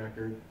micro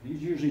tracker.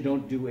 These usually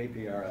don't do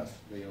APRS.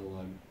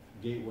 They'll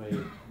gateway,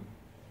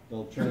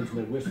 they'll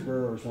transmit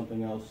whisper or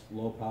something else,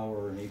 low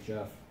power and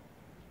HF,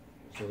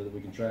 so that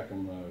we can track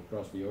them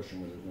across the ocean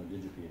where there's no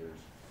digipeters.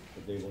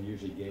 But they will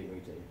usually gateway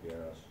to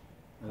APRS.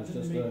 And it's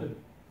just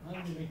how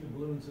do they make the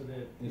balloon so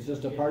that it's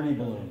just a party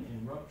balloon?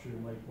 And rupture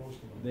like most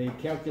of them. They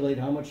calculate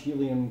how much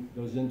helium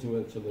goes into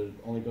it so that it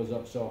only goes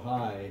up so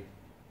high,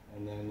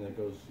 and then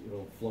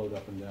it'll float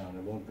up and down.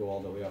 It won't go all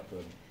the way up.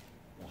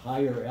 The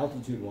higher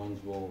altitude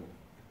ones will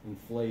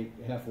inflate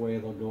halfway.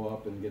 They'll go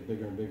up and get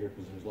bigger and bigger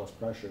because there's less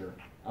pressure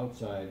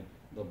outside.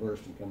 They'll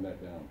burst and come back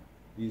down.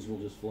 These will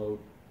just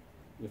float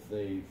if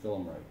they fill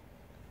them right.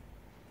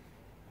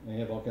 They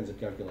have all kinds of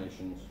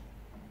calculations.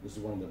 This is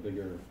one of the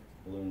bigger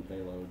balloon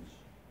payloads.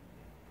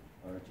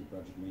 RT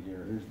Project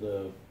Meteor. Here's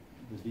the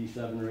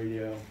D7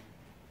 radio.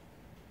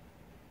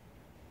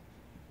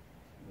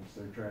 That's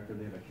their tractor.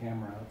 They have a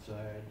camera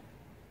outside.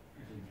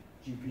 There's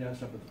a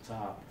GPS up at the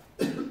top.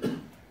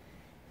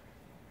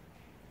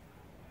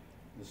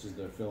 This is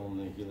their film,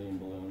 the helium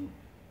balloon.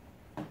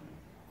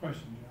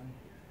 Question, John.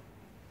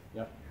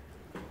 Yep.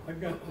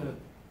 I've got the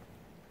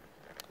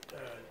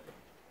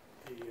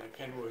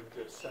Kenwood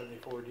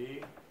 74D.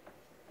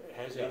 It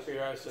has Yes.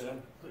 APRS in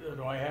it.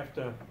 Do I have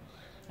to,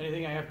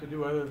 anything I have to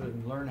do other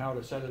than learn how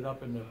to set it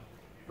up in the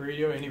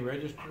radio, any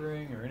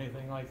registering or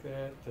anything like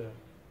that?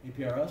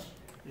 APRS?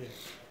 Yes.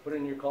 Put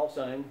in your call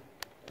sign.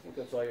 I think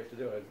that's all you have to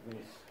do.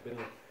 It's been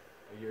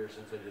a year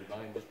since I did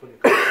mine. Just put in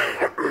your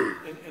call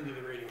sign. Into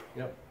the radio.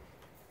 Yep.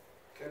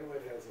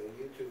 Kenwood has a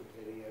YouTube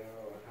video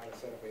on how to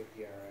set up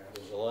APRS.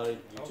 There's a lot of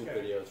YouTube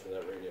videos for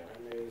that radio.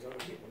 And there's other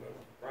people,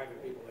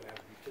 private people that have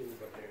them too,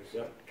 but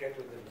there's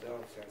Kenwood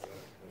themselves has a.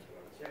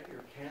 Is that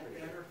your cat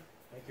there?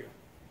 Thank you.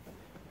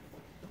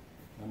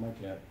 Not my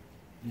cat.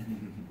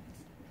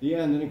 The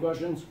end. Any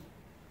questions?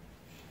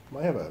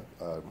 I have a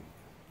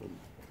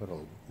kind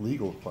of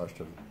legal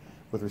question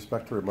with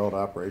respect to remote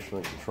operation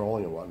and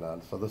controlling and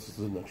whatnot. So this is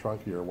in the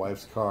trunk of your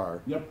wife's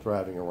car,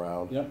 driving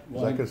around. Yep.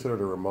 Is that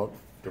considered a remote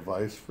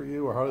device for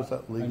you, or how does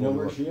that legally I know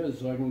where work? she is,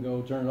 so I can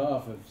go turn it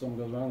off if something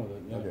goes wrong with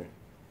it. Yeah. Okay.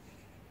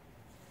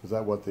 Is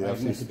that what the I'm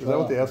the FCC? Is that control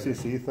what the operator.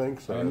 FCC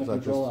thinks, or I'm is the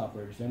that control just?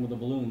 operator. Same with the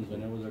balloons. I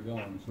know where they're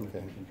going, so we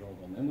can control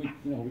them. And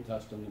we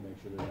test them to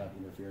make sure they're not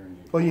interfering.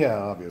 Well, yeah,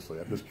 obviously.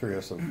 I'm just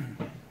curious of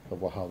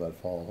how that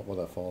what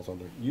that falls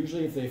under.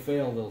 Usually, if they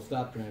fail, they'll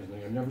stop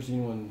transmitting. I've never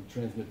seen one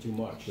transmit too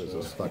much. There's So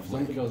a stuck if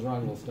something goes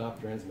wrong, they'll stop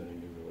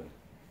transmitting usually.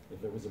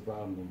 If it was a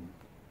problem and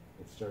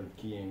it started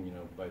keying,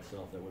 by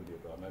itself, that would be a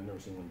problem. I've never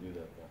seen one do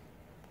that though.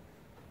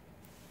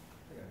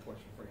 I got a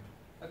question for you.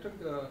 I took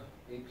the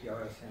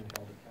APRS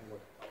handheld to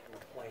Kenwood out in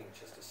the plane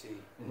just to see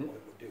what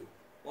it would do.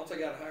 Once I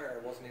got higher,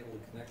 I wasn't able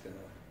to connect to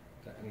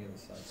any of the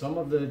sites. Some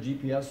of the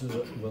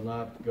GPSs will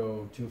not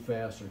go too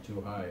fast or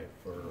too high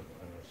for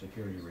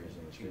security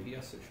reasons.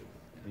 GPS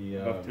issue.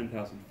 Above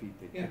 10,000 feet,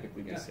 they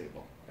typically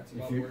disable. That's If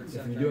about you're, where it's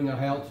if at you're there. doing a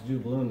high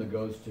altitude balloon that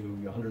goes to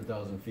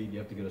 100,000 feet, you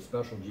have to get a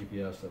special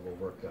GPS that will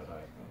work that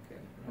high.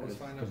 Okay. I was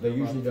finding Because out they about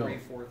usually don't. 3,000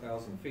 to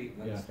 4,000 feet,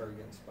 and then Yeah. it started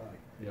getting spotty.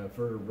 Yeah,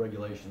 for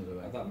regulations of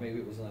that. I thought maybe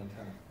it was an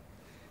antenna.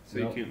 So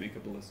you can't make a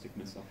ballistic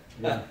missile.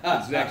 Yeah.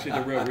 This is actually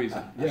the real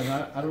reason. Yeah, and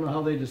I don't know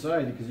how they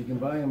decide, because you can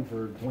buy them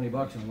for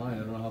 $20 online. I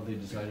don't know how they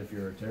decide if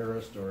you're a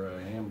terrorist or a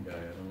ham guy.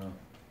 I don't know.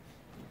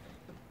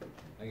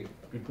 Thank you.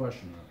 Good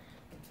question, though.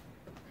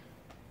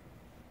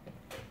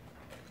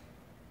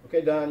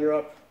 Okay, Don, you're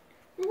up.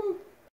 Woo-hoo.